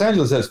below us. Los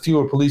Angeles has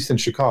fewer police than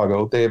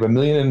Chicago. They have 1.5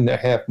 million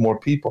more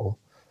people.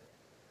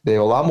 They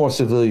have a lot more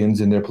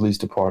civilians in their police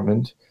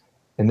department,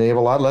 and they have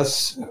a lot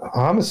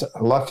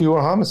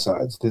fewer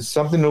homicides. There's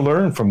something to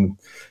learn from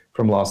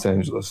Los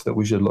Angeles that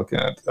we should look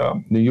at.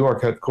 New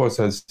York, of course,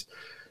 has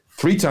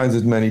 3 times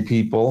as many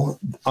people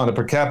on a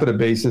per capita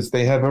basis.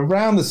 They have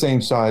around the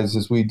same size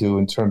as we do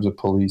in terms of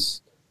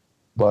police,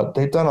 but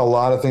they've done a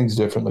lot of things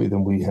differently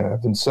than we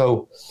have. And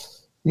so,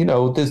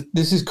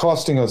 this is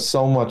costing us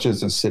so much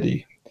as a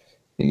city,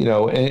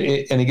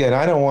 and again,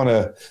 I don't want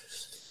to,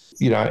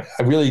 I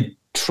really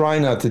try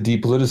not to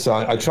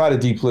depoliticize. I try to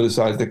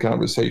depoliticize the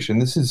conversation.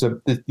 This is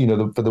for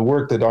the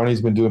work that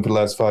Arnie's been doing for the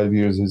last 5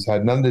 years has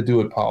had nothing to do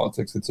with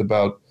politics. It's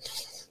about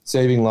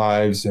saving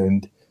lives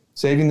and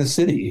saving the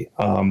city.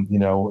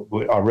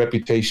 Our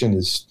reputation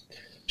is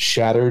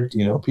shattered.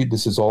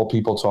 This is all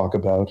people talk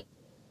about.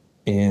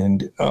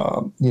 And,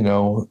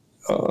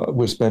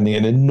 we're spending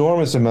an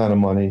enormous amount of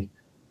money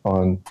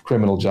on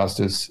criminal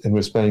justice, and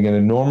we're spending an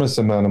enormous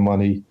amount of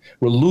money.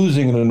 We're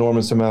losing an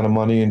enormous amount of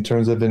money in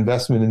terms of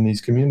investment in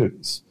these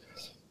communities.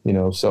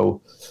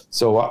 So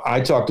I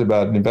talked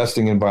about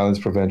investing in violence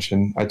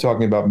prevention. I'm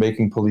talking about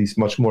making police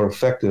much more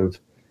effective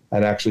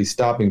at actually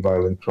stopping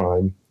violent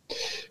crime.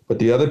 But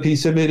the other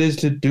piece of it is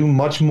to do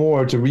much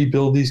more to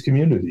rebuild these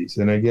communities.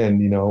 And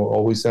again,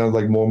 always sounds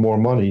like more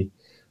money.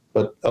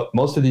 But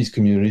most of these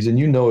communities, and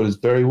it as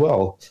very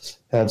well,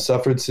 have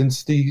suffered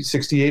since the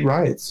 68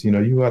 riots. You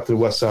go out to the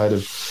west side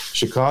of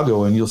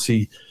Chicago and you'll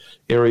see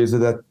areas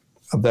of that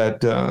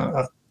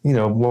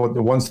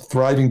once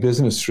thriving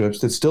business strips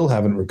that still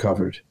haven't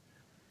recovered.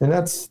 And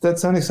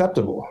that's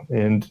unacceptable.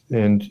 And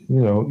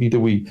either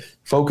we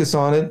focus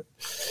on it,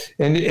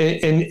 and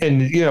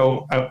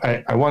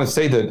I want to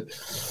say that,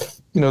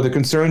 the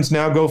concerns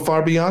now go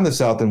far beyond the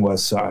South and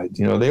West Side.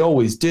 They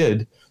always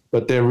did,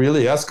 but they're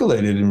really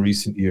escalated in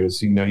recent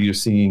years. You're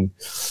seeing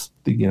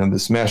the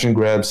smash and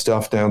grab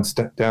stuff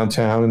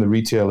downtown in the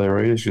retail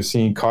areas. You're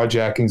seeing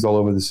carjackings all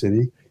over the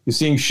city. You're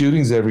seeing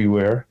shootings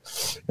everywhere,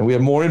 and we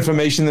have more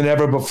information than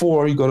ever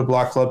before. You go to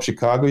Block Club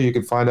Chicago, you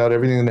can find out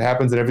everything that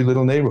happens in every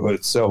little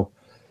neighborhood. So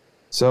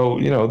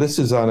this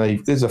is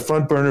a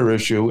front burner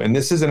issue, and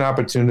this is an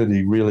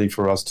opportunity really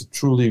for us to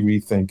truly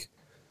rethink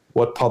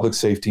what public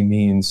safety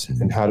means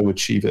and how to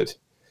achieve it.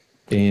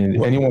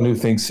 And anyone who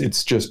thinks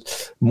it's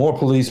just more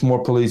police,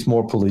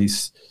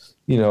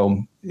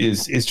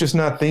 is just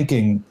not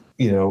thinking,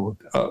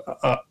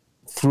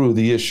 through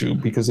the issue,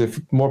 because if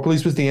more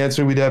police was the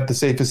answer, we'd have the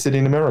safest city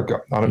in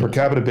America. On a per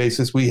capita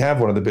basis, we have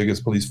one of the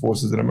biggest police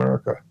forces in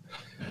America.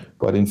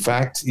 But in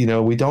fact,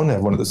 we don't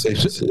have one of the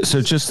safest.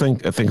 So just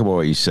think about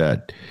what you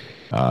said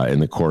in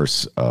the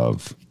course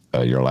of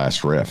your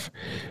last riff.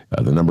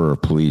 The number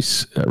of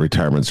police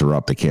retirements are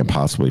up. They can't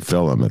possibly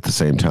fill them. At the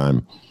same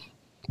time,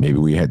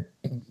 maybe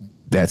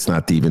that's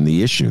not even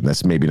the issue.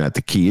 That's maybe not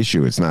the key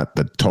issue. It's not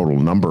the total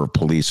number of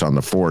police on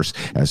the force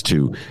as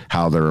to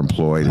how they're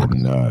employed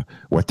and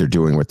what they're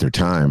doing with their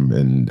time,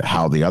 and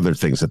how the other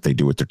things that they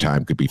do with their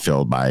time could be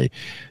filled by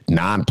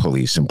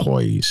non-police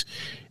employees.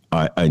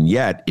 And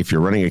yet, if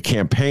you're running a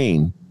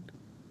campaign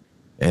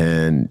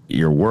and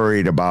you're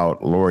worried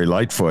about Lori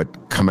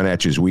Lightfoot coming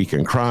at you as weak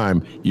in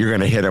crime, you're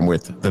going to hit him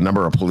with the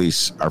number of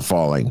police are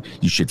falling.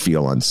 You should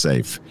feel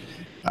unsafe.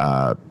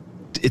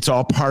 It's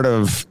all part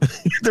of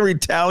the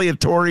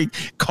retaliatory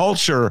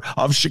culture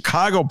of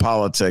Chicago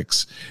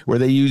politics, where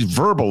they use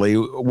verbally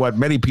what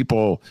many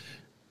people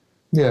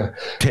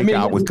take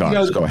out with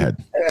guns. Go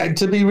ahead.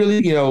 To be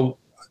really,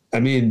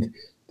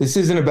 this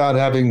isn't about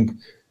having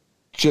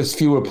just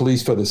fewer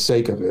police for the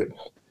sake of it.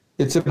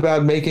 It's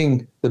about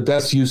making the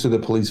best use of the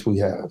police we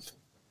have.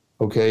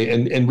 Okay.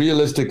 And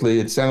realistically,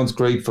 it sounds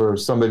great for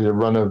somebody to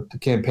run a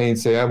campaign,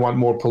 say, I want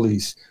more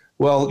police.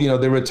 Well,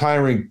 they're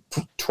retiring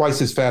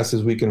twice as fast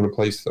as we can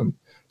replace them.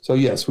 So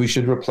yes, we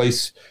should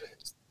replace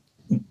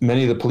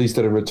many of the police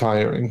that are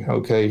retiring.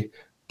 Okay.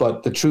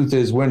 But the truth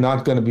is, we're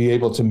not going to be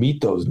able to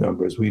meet those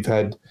numbers. We've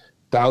had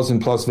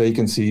 1,000+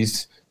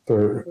 vacancies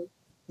for,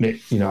 I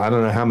don't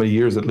know how many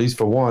years, at least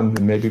for one,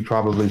 and maybe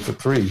probably for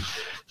 3.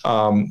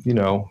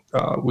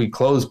 We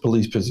closed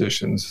police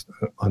positions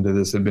under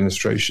this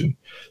administration.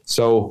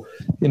 So,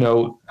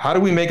 how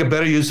do we make a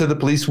better use of the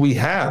police we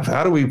have?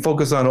 How do we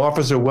focus on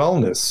officer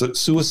wellness?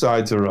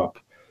 Suicides are up.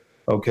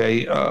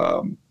 Okay.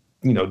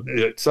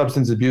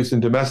 Substance abuse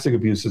and domestic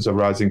abuse is a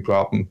rising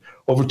problem.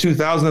 Over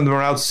 2,000 of them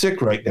are out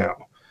sick right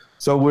now.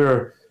 So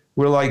we're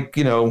like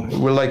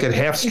at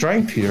half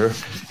strength here.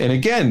 And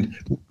again,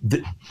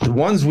 the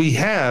ones we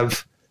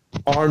have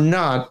are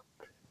not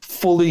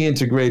fully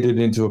integrated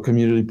into a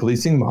community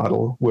policing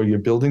model where you're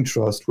building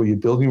trust, where you're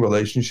building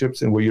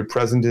relationships, and where you're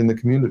present in the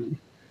community.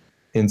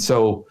 And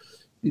so,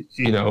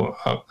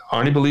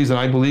 Arnie believes, and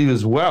I believe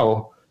as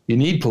well, you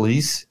need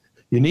police.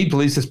 You need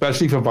police,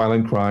 especially for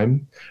violent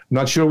crime. I'm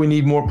not sure we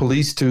need more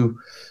police to,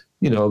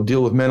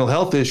 deal with mental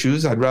health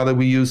issues. I'd rather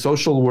we use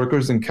social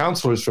workers and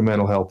counselors for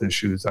mental health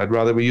issues. I'd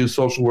rather we use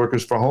social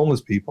workers for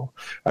homeless people.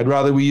 I'd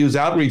rather we use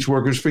outreach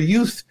workers for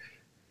youth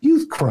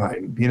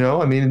crime.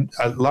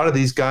 A lot of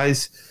these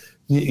guys,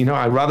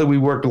 I'd rather we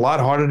worked a lot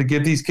harder to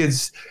give these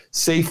kids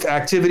safe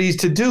activities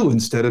to do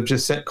instead of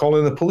just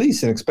calling the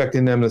police and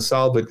expecting them to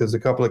solve it because a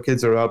couple of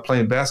kids are out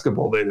playing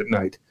basketball late at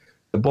night.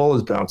 The ball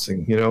is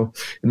bouncing,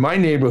 In my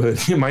neighborhood,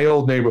 in my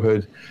old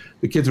neighborhood,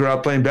 the kids were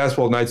out playing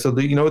basketball at night. So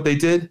you know what they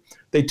did?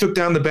 They took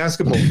down the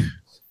basketball.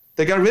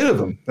 They got rid of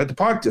them at the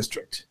Park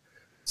District.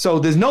 So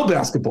there's no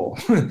basketball,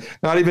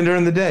 not even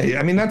during the day.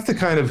 That's the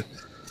kind of,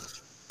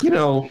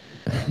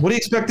 what are you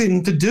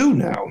expecting to do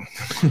now?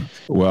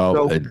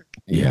 Well,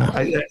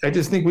 I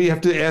just think we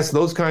have to ask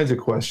those kinds of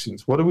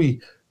questions. What are we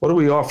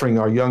offering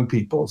our young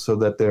people so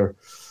that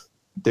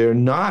they're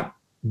not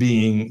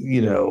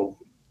being,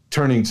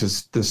 turning to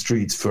the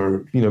streets for,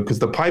 because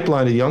the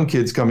pipeline of young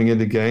kids coming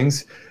into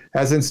gangs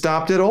hasn't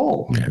stopped at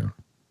all. Yeah.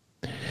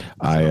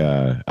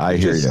 I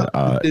hear you.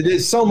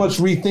 There's so much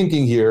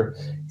rethinking here.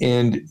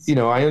 And,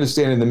 I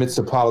understand in the midst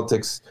of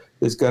politics,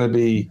 there's going to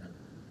be,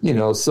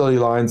 silly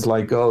lines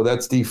like, oh,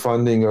 that's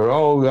defunding, or,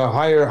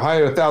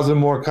 hire 1,000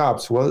 more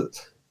cops. Well,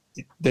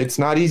 it's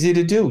not easy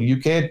to do. You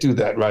can't do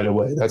that right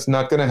away. That's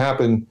not going to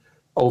happen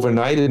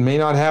overnight. It may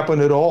not happen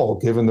at all,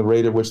 given the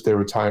rate at which they're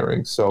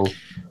retiring. So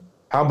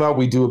how about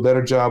we do a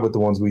better job with the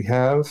ones we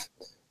have?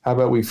 How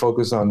about we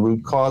focus on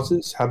root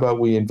causes? How about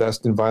we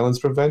invest in violence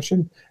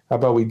prevention? How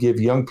about we give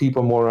young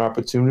people more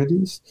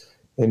opportunities?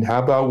 And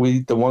how about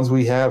the ones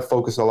we have,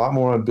 focus a lot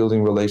more on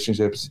building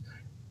relationships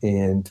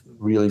and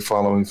really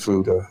following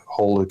through to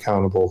hold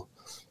accountable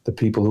the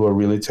people who are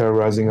really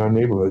terrorizing our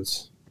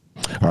neighborhoods?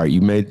 All right,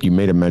 you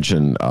made a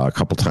mention a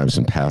couple times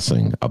in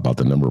passing about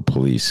the number of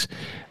police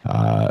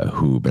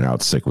who've been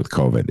out sick with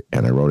COVID,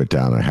 and I wrote it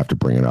down. I have to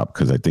bring it up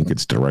because I think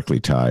it's directly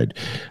tied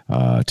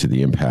to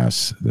the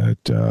impasse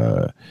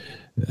that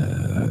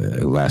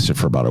lasted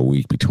for about a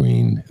week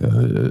between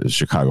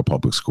Chicago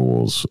Public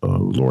Schools,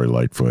 Lori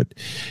Lightfoot,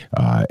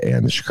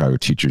 and the Chicago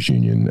Teachers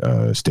Union,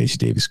 Stacey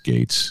Davis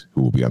Gates,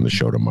 who will be on the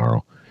show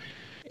tomorrow.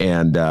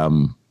 And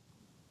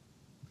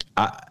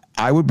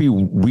I would be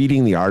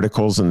reading the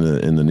articles in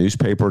the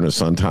newspaper in the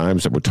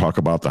Sun-Times that would talk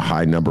about the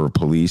high number of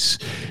police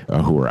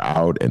who are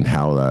out and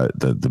how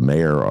the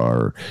mayor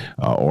are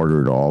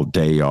ordered all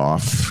day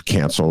off,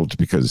 canceled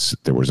because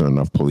there wasn't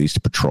enough police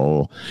to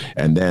patrol.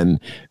 And then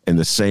in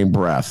the same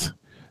breath,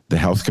 the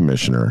health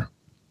commissioner,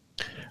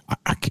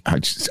 I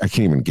can't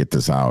even get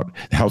this out.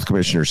 The health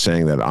commissioner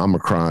saying that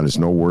Omicron is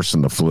no worse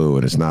than the flu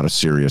and it's not a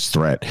serious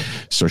threat.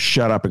 So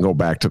shut up and go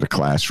back to the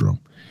classroom.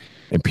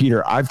 And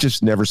Peter, I've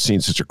just never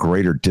seen such a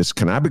greater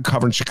disconnect. I've been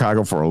covering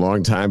Chicago for a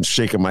long time,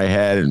 shaking my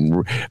head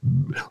and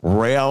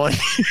railing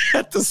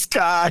at the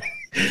sky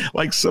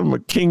like some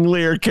King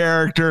Lear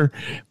character.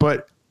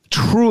 But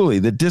truly,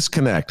 the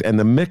disconnect and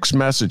the mixed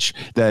message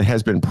that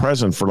has been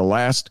present for the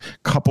last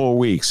couple of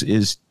weeks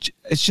it's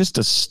just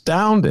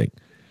astounding.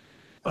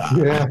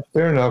 Yeah,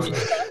 fair enough.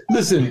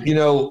 Listen,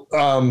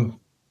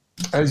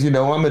 as you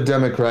know, I'm a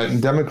Democrat,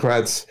 and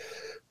Democrats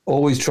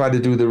always try to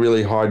do the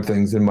really hard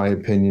things, in my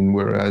opinion,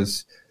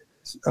 whereas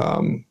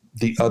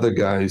the other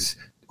guys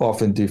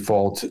often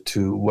default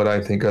to what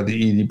I think are the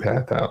easy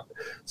path out.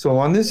 So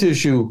on this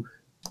issue,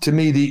 to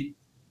me,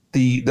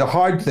 the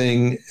hard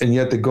thing, and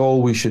yet the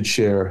goal we should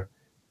share,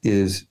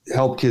 is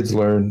help kids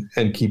learn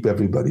and keep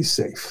everybody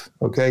safe,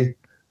 okay?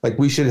 Like,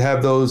 we should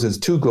have those as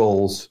two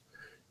goals: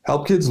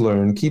 help kids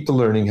learn, keep the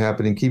learning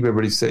happening, keep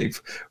everybody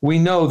safe. We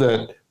know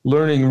that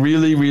learning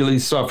really, really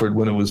suffered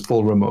when it was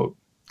full remote,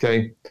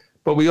 okay?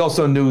 But we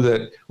also knew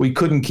that we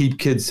couldn't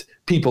keep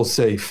people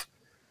safe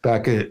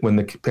back when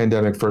the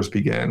pandemic first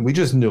began. We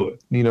just knew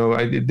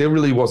it. There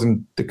really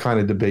wasn't the kind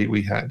of debate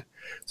we had.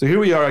 So here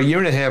we are, a year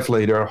and a half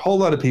later. A whole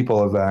lot of people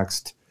are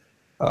vaxxed.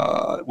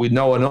 We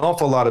know an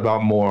awful lot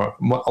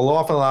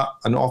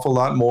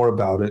more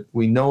about it.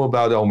 We know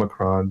about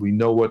Omicron. We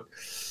know what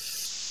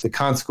the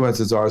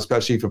consequences are,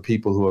 especially for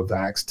people who are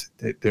vaxxed.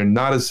 They're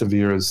not as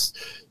severe as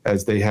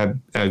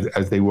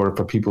they were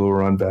for people who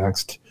are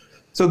unvaxxed.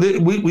 So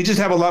we just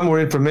have a lot more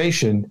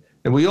information,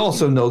 and we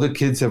also know that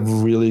kids have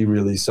really,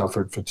 really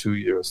suffered for 2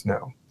 years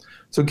now.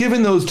 So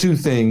given those two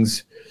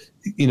things,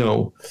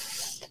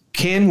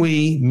 can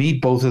we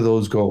meet both of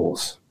those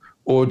goals,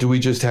 or do we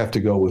just have to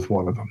go with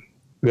one of them?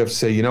 We have to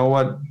say, you know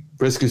what,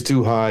 risk is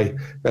too high.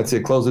 That's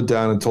it. Close it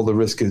down until the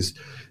risk is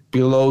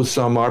below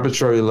some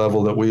arbitrary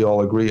level that we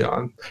all agree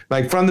on.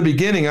 Like, from the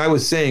beginning, I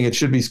was saying it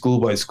should be school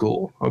by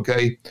school,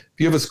 okay? If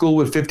you have a school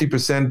with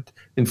 50%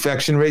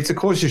 infection rates, of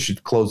course you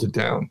should close it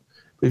down.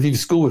 If you have a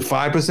school with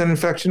 5%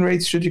 infection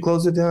rates, should you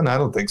close it down? I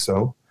don't think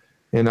so.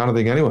 And I don't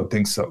think anyone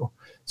thinks so.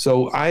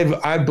 So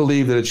I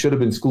believe that it should have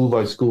been school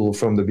by school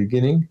from the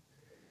beginning.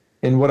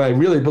 And what I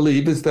really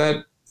believe is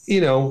that,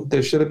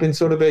 there should have been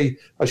sort of a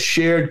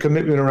shared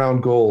commitment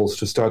around goals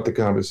to start the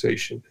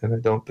conversation. And I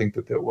don't think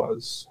that there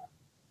was.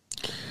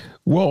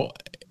 Well,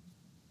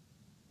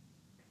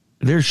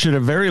 there should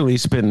have very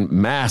least been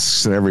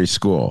masks in every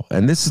school.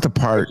 And this is the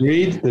part.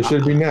 Agreed. There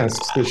should be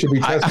masks. There should be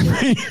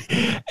testing.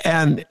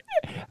 And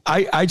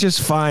I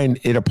just find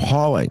it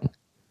appalling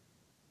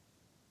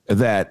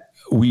that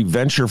we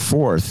venture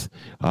forth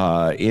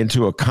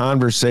into a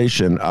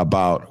conversation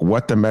about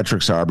what the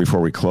metrics are before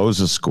we close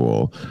the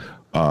school,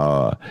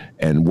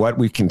 and what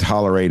we can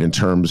tolerate in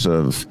terms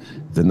of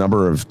the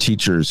number of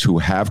teachers who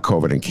have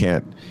COVID and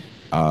can't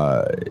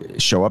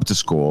show up to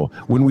school,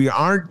 when we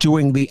aren't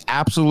doing the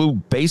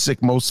absolute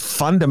basic, most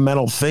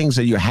fundamental things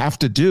that you have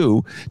to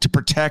do to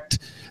protect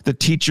the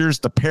teachers,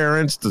 the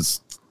parents,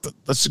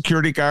 the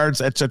security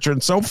guards, et cetera,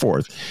 and so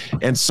forth.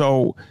 And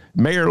so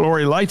Mayor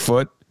Lori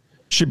Lightfoot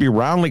should be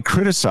roundly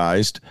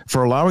criticized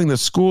for allowing the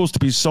schools to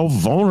be so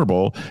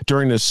vulnerable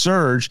during this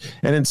surge.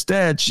 And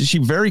instead, she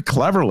very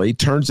cleverly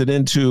turns it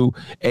into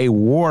a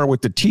war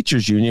with the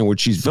teachers union, which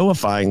she's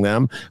vilifying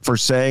them for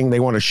saying they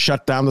want to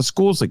shut down the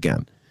schools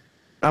again.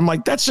 I'm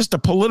like, that's just a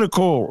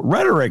political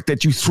rhetoric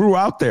that you threw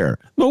out there.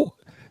 No,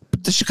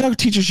 but the Chicago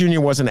Teachers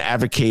Union wasn't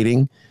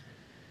advocating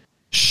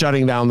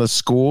shutting down the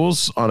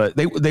schools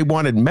they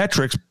wanted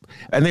metrics,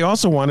 and they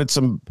also wanted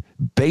some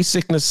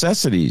basic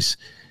necessities.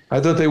 I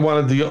thought they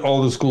wanted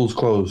all the schools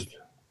closed.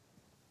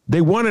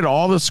 They wanted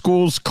all the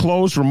schools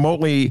closed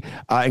remotely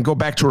and go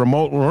back to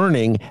remote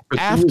learning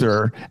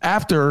after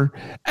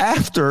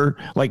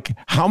like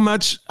how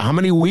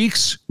many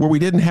weeks where we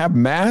didn't have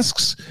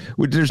masks?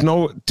 There's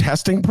no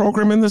testing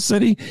program in the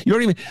city. You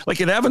don't even,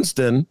 like in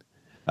Evanston,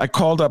 I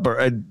called up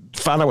or I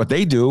found out what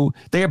they do.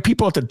 They have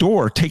people at the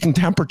door taking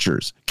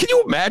temperatures. Can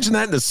you imagine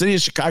that in the city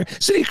of Chicago?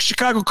 City of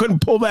Chicago couldn't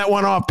pull that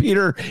one off,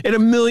 Peter, in a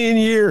million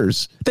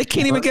years. They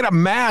can't even get a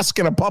mask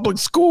in a public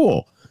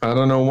school. I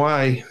don't know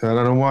why.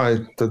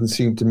 It doesn't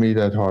seem to me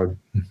that hard.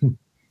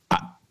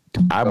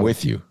 I'm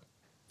with you.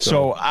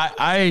 So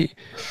I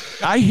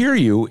hear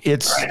you.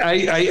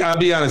 I'll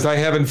be honest. I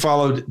haven't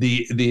followed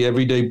the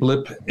everyday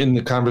blip in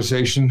the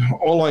conversation.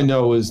 All I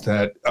know is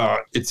that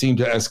it seemed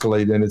to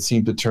escalate and it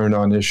seemed to turn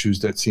on issues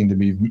that seem to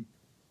be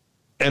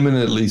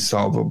eminently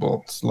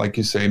solvable. Like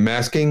you say,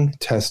 masking,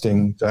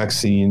 testing,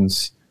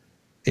 vaccines,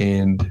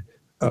 and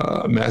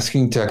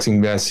masking,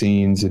 testing,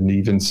 vaccines, and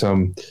even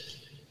some,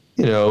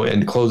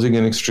 and closing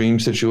in extreme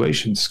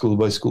situations, school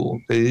by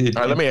school. All right,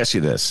 let me ask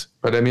you this.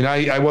 But I mean,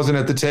 I wasn't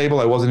at the table.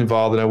 I wasn't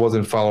involved, and I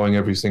wasn't following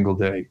every single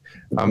day.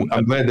 I'm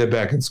glad they're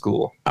back in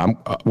school.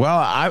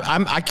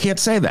 I can't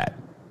say that.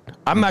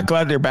 I'm not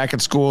glad they're back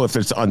at school if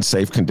it's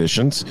unsafe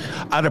conditions.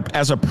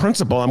 As a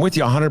principal, I'm with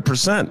you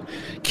 100%.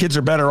 Kids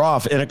are better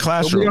off in a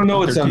classroom. But we don't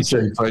know it's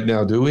unsafe right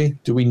now, do we?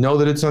 Do we know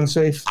that it's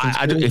unsafe?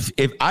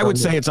 I would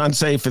say it's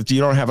unsafe if you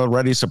don't have a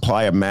ready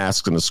supply of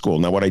masks in the school.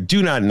 Now, what I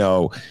do not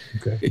know,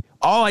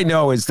 all I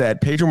know is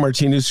that Pedro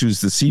Martinez, who's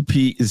the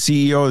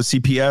CEO of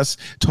CPS,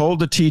 told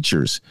the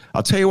teachers,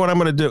 I'll tell you what I'm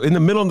going to do in the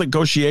middle of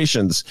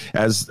negotiations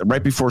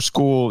right before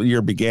school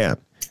year began.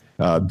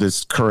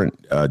 This current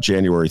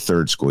January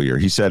 3rd school year.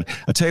 He said,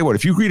 I'll tell you what,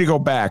 if you agree to go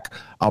back,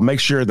 I'll make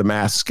sure the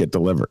masks get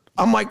delivered.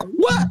 I'm like,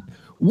 what?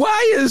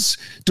 Why is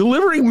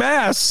delivering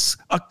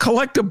masks a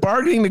collective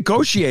bargaining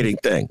negotiating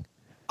thing?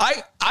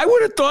 I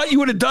would have thought you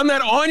would have done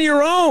that on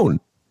your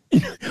own.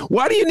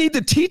 Why do you need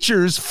the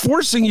teachers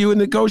forcing you in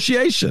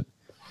negotiation?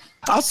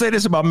 I'll say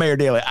this about Mayor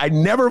Daley. I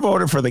never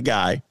voted for the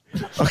guy.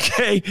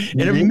 Okay,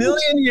 in a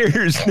million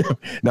years.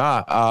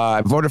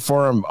 I voted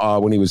for him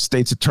when he was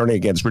state's attorney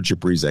against Richard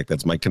Brezak.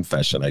 That's my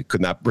confession. I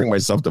could not bring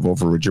myself to vote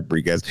for Richard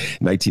Brezak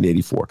in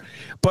 1984.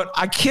 But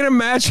I can't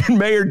imagine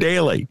Mayor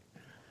Daley.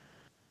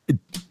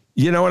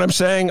 You know what I'm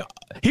saying?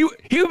 He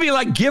would be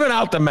like giving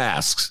out the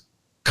masks.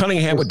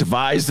 Cunningham would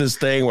devise this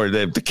thing where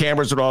the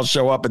cameras would all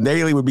show up and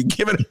Daley would be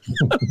giving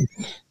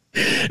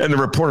and the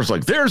reporter's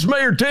like, there's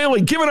Mayor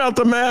Daley giving out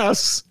the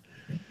masks.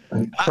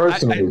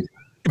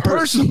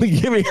 Personally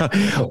giving out.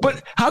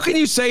 But how can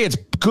you say it's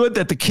good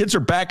that the kids are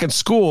back in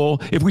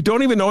school if we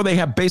don't even know they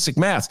have basic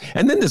masks?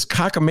 And then this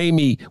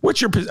cockamamie,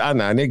 what's your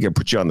position? I need to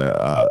put you on the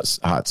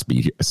hot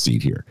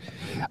seat here.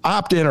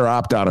 Opt in or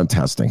opt out on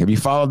testing. Have you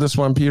followed this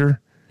one, Peter?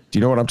 Do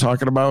you know what I'm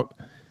talking about?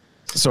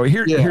 So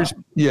here's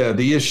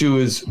the issue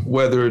is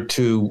whether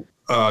to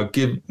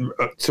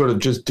sort of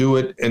just do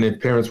it, and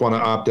if parents want to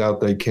opt out,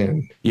 they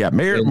can. Yeah,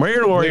 Mayor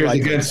Lori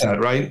against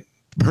that, right?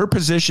 Her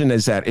position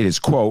is that it is,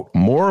 quote,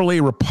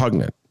 morally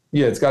repugnant.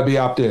 Yeah, it's got to be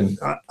opt-in.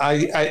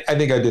 I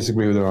think I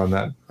disagree with her on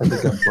that. I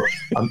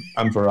think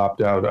I'm for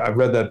opt-out. I've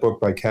read that book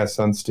by Cass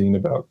Sunstein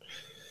about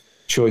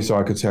choice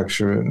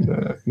architecture and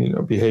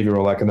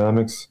behavioral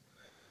economics,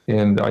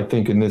 and I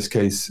think in this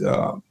case,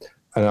 an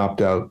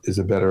opt-out is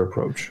a better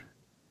approach.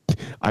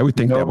 I would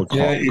think that would call.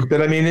 Yeah,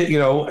 but I mean,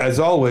 as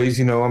always,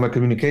 I'm a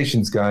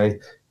communications guy.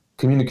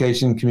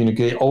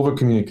 Communicate,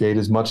 over-communicate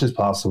as much as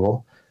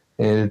possible.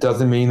 And it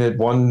doesn't mean that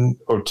one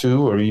or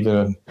two or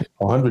even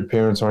 100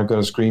 parents aren't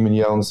going to scream and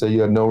yell and say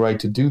you have no right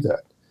to do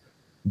that.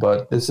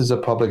 But this is a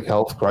public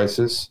health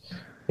crisis,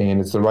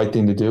 and it's the right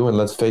thing to do. And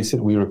let's face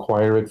it, we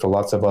require it for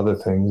lots of other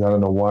things. I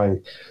don't know why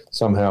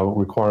somehow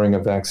requiring a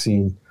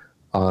vaccine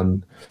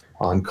on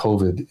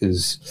COVID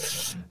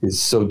is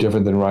so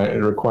different than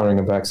requiring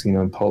a vaccine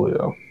on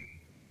polio.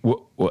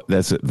 Well,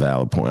 that's a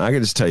valid point. I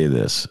can just tell you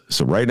this.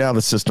 So right now,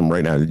 the system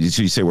you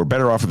say we're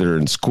better off if they're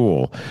in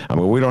school. I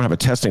mean, we don't have a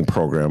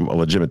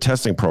legitimate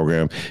testing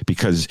program,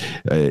 because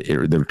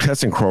the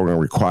testing program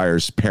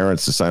requires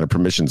parents to sign a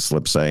permission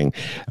slip saying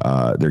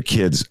their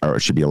kids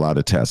should be allowed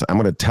to test. I'm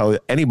going to tell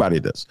anybody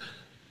this.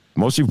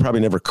 Most of you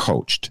probably never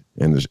coached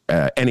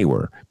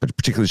anywhere, but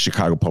particularly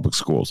Chicago public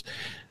schools.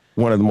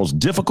 One of the most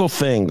difficult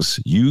things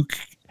you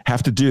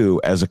have to do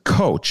as a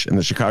coach in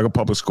the Chicago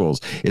public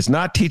schools is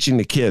not teaching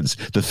the kids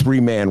the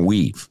 3-man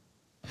weave.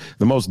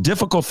 The most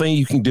difficult thing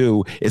you can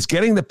do is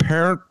getting the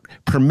parent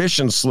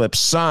permission slip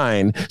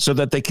signed so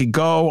that they could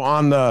go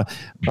on the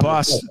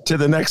bus to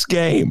the next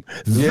game.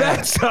 Yeah.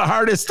 That's the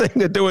hardest thing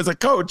to do as a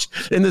coach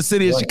in the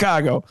city of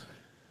Chicago.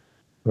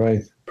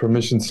 Right.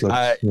 Permission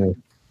slips.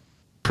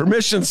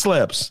 Permission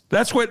slips.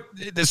 That's what.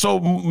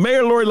 So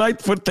Mayor Lori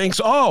Lightfoot thinks,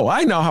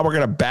 I know how we're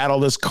going to battle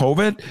this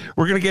COVID.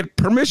 We're going to get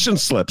permission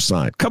slips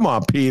signed. Come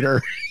on,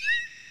 Peter.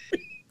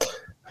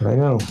 I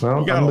know.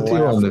 Well, I'm with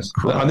you on this.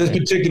 On this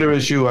particular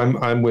issue,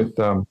 I'm with.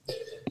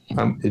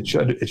 It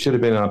should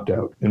have been opt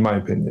out, in my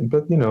opinion.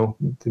 But the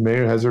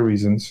mayor has her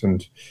reasons,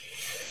 and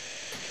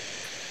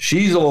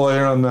she's a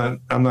lawyer. I'm not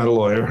a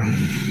lawyer.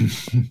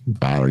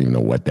 I don't even know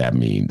what that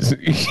means.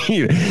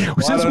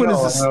 Since when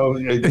is this?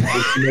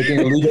 Is she making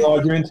a legal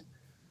argument,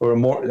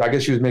 or I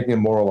guess she was making a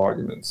moral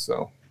argument.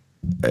 So.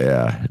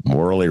 Yeah,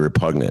 morally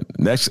repugnant.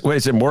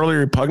 Is it morally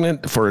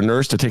repugnant for a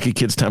nurse to take a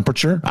kid's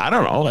temperature? I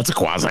don't know. That's a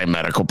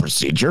quasi-medical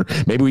procedure.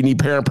 Maybe we need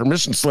parent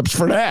permission slips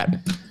for that.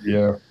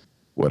 Yeah.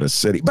 What a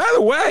city. By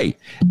the way,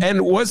 and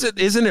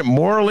isn't it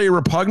morally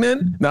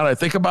repugnant, now that I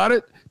think about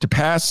it, to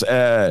pass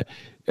to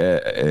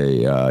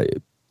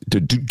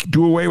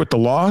do away with the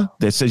law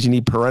that says you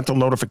need parental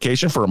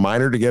notification for a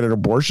minor to get an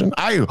abortion?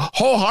 I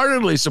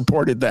wholeheartedly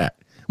supported that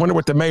Wonder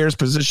what the mayor's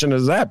position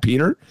is at,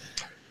 Peter.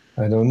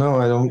 I don't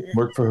know. I don't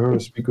work for her or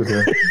speak with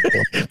her.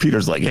 So.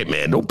 Peter's like, hey,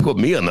 man, don't put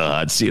me on the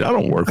hot seat. I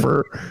don't work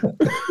for her.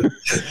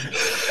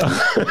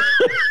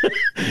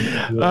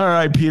 All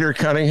right, Peter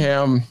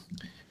Cunningham.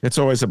 It's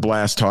always a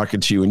blast talking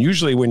to you. And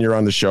usually when you're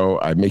on the show,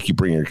 I make you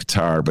bring your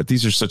guitar. But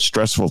these are such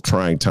stressful,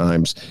 trying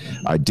times.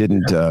 I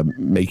didn't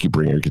make you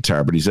bring your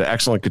guitar. But he's an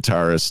excellent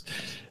guitarist.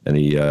 And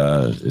he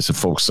is a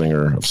folk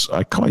singer.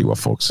 I call you a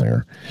folk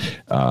singer.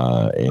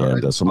 So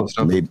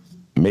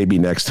maybe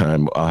next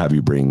time I'll have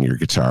you bring your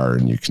guitar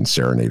and you can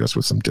serenade us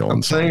with some Dylan.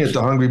 I'm playing at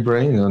the Hungry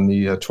Brain on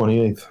the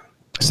 28th.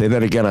 Say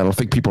that again. I don't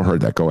think people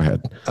heard that. Go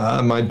ahead.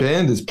 My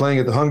band is playing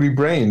at the Hungry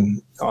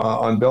Brain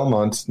on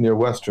Belmont near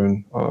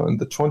Western on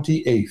the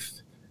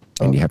 28th.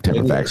 And you have to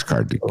have a Vax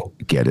card to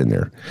get in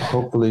there.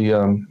 Hopefully,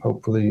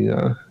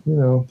 the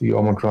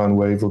Omicron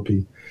wave will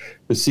be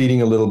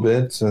receding a little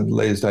bit, at the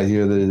latest I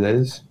hear that it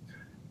is.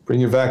 Bring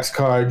your Vax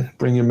card,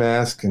 bring your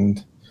mask,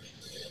 and,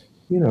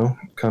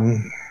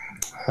 come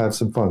have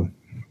some fun.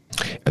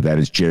 And that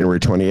is January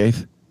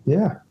 28th?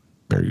 Yeah.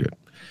 Very good.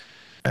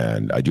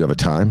 And I do have a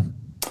time?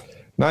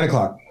 9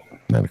 o'clock.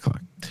 9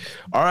 o'clock.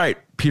 All right.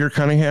 Peter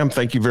Cunningham,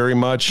 thank you very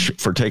much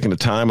for taking the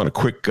time on a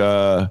quick,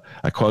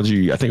 I called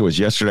you, I think it was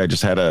yesterday. I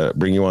just had to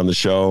bring you on the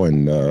show,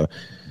 and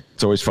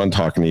it's always fun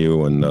talking to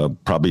you,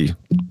 and probably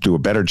do a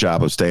better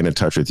job of staying in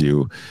touch with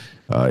you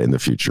in the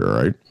future.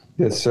 All right.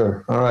 Yes,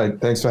 sir. All right.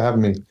 Thanks for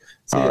having me.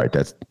 All right,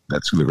 that's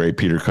the great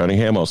Peter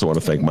Cunningham. I also want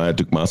to thank Maya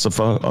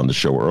Dukmasova on the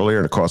show earlier.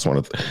 And, of course, I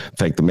want to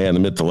thank the man,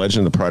 the myth, the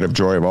legend, the pride of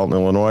joy of Alton,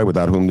 Illinois,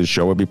 without whom this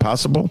show would be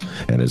possible.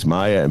 And as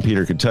Maya and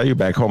Peter can tell you,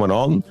 back home in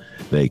Alton,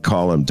 they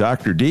call him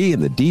Dr. D,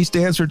 and the D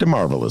stands for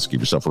DeMarvelous. Give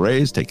yourself a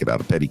raise. Take it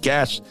out of petty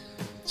cash.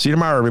 See you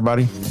tomorrow,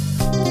 everybody.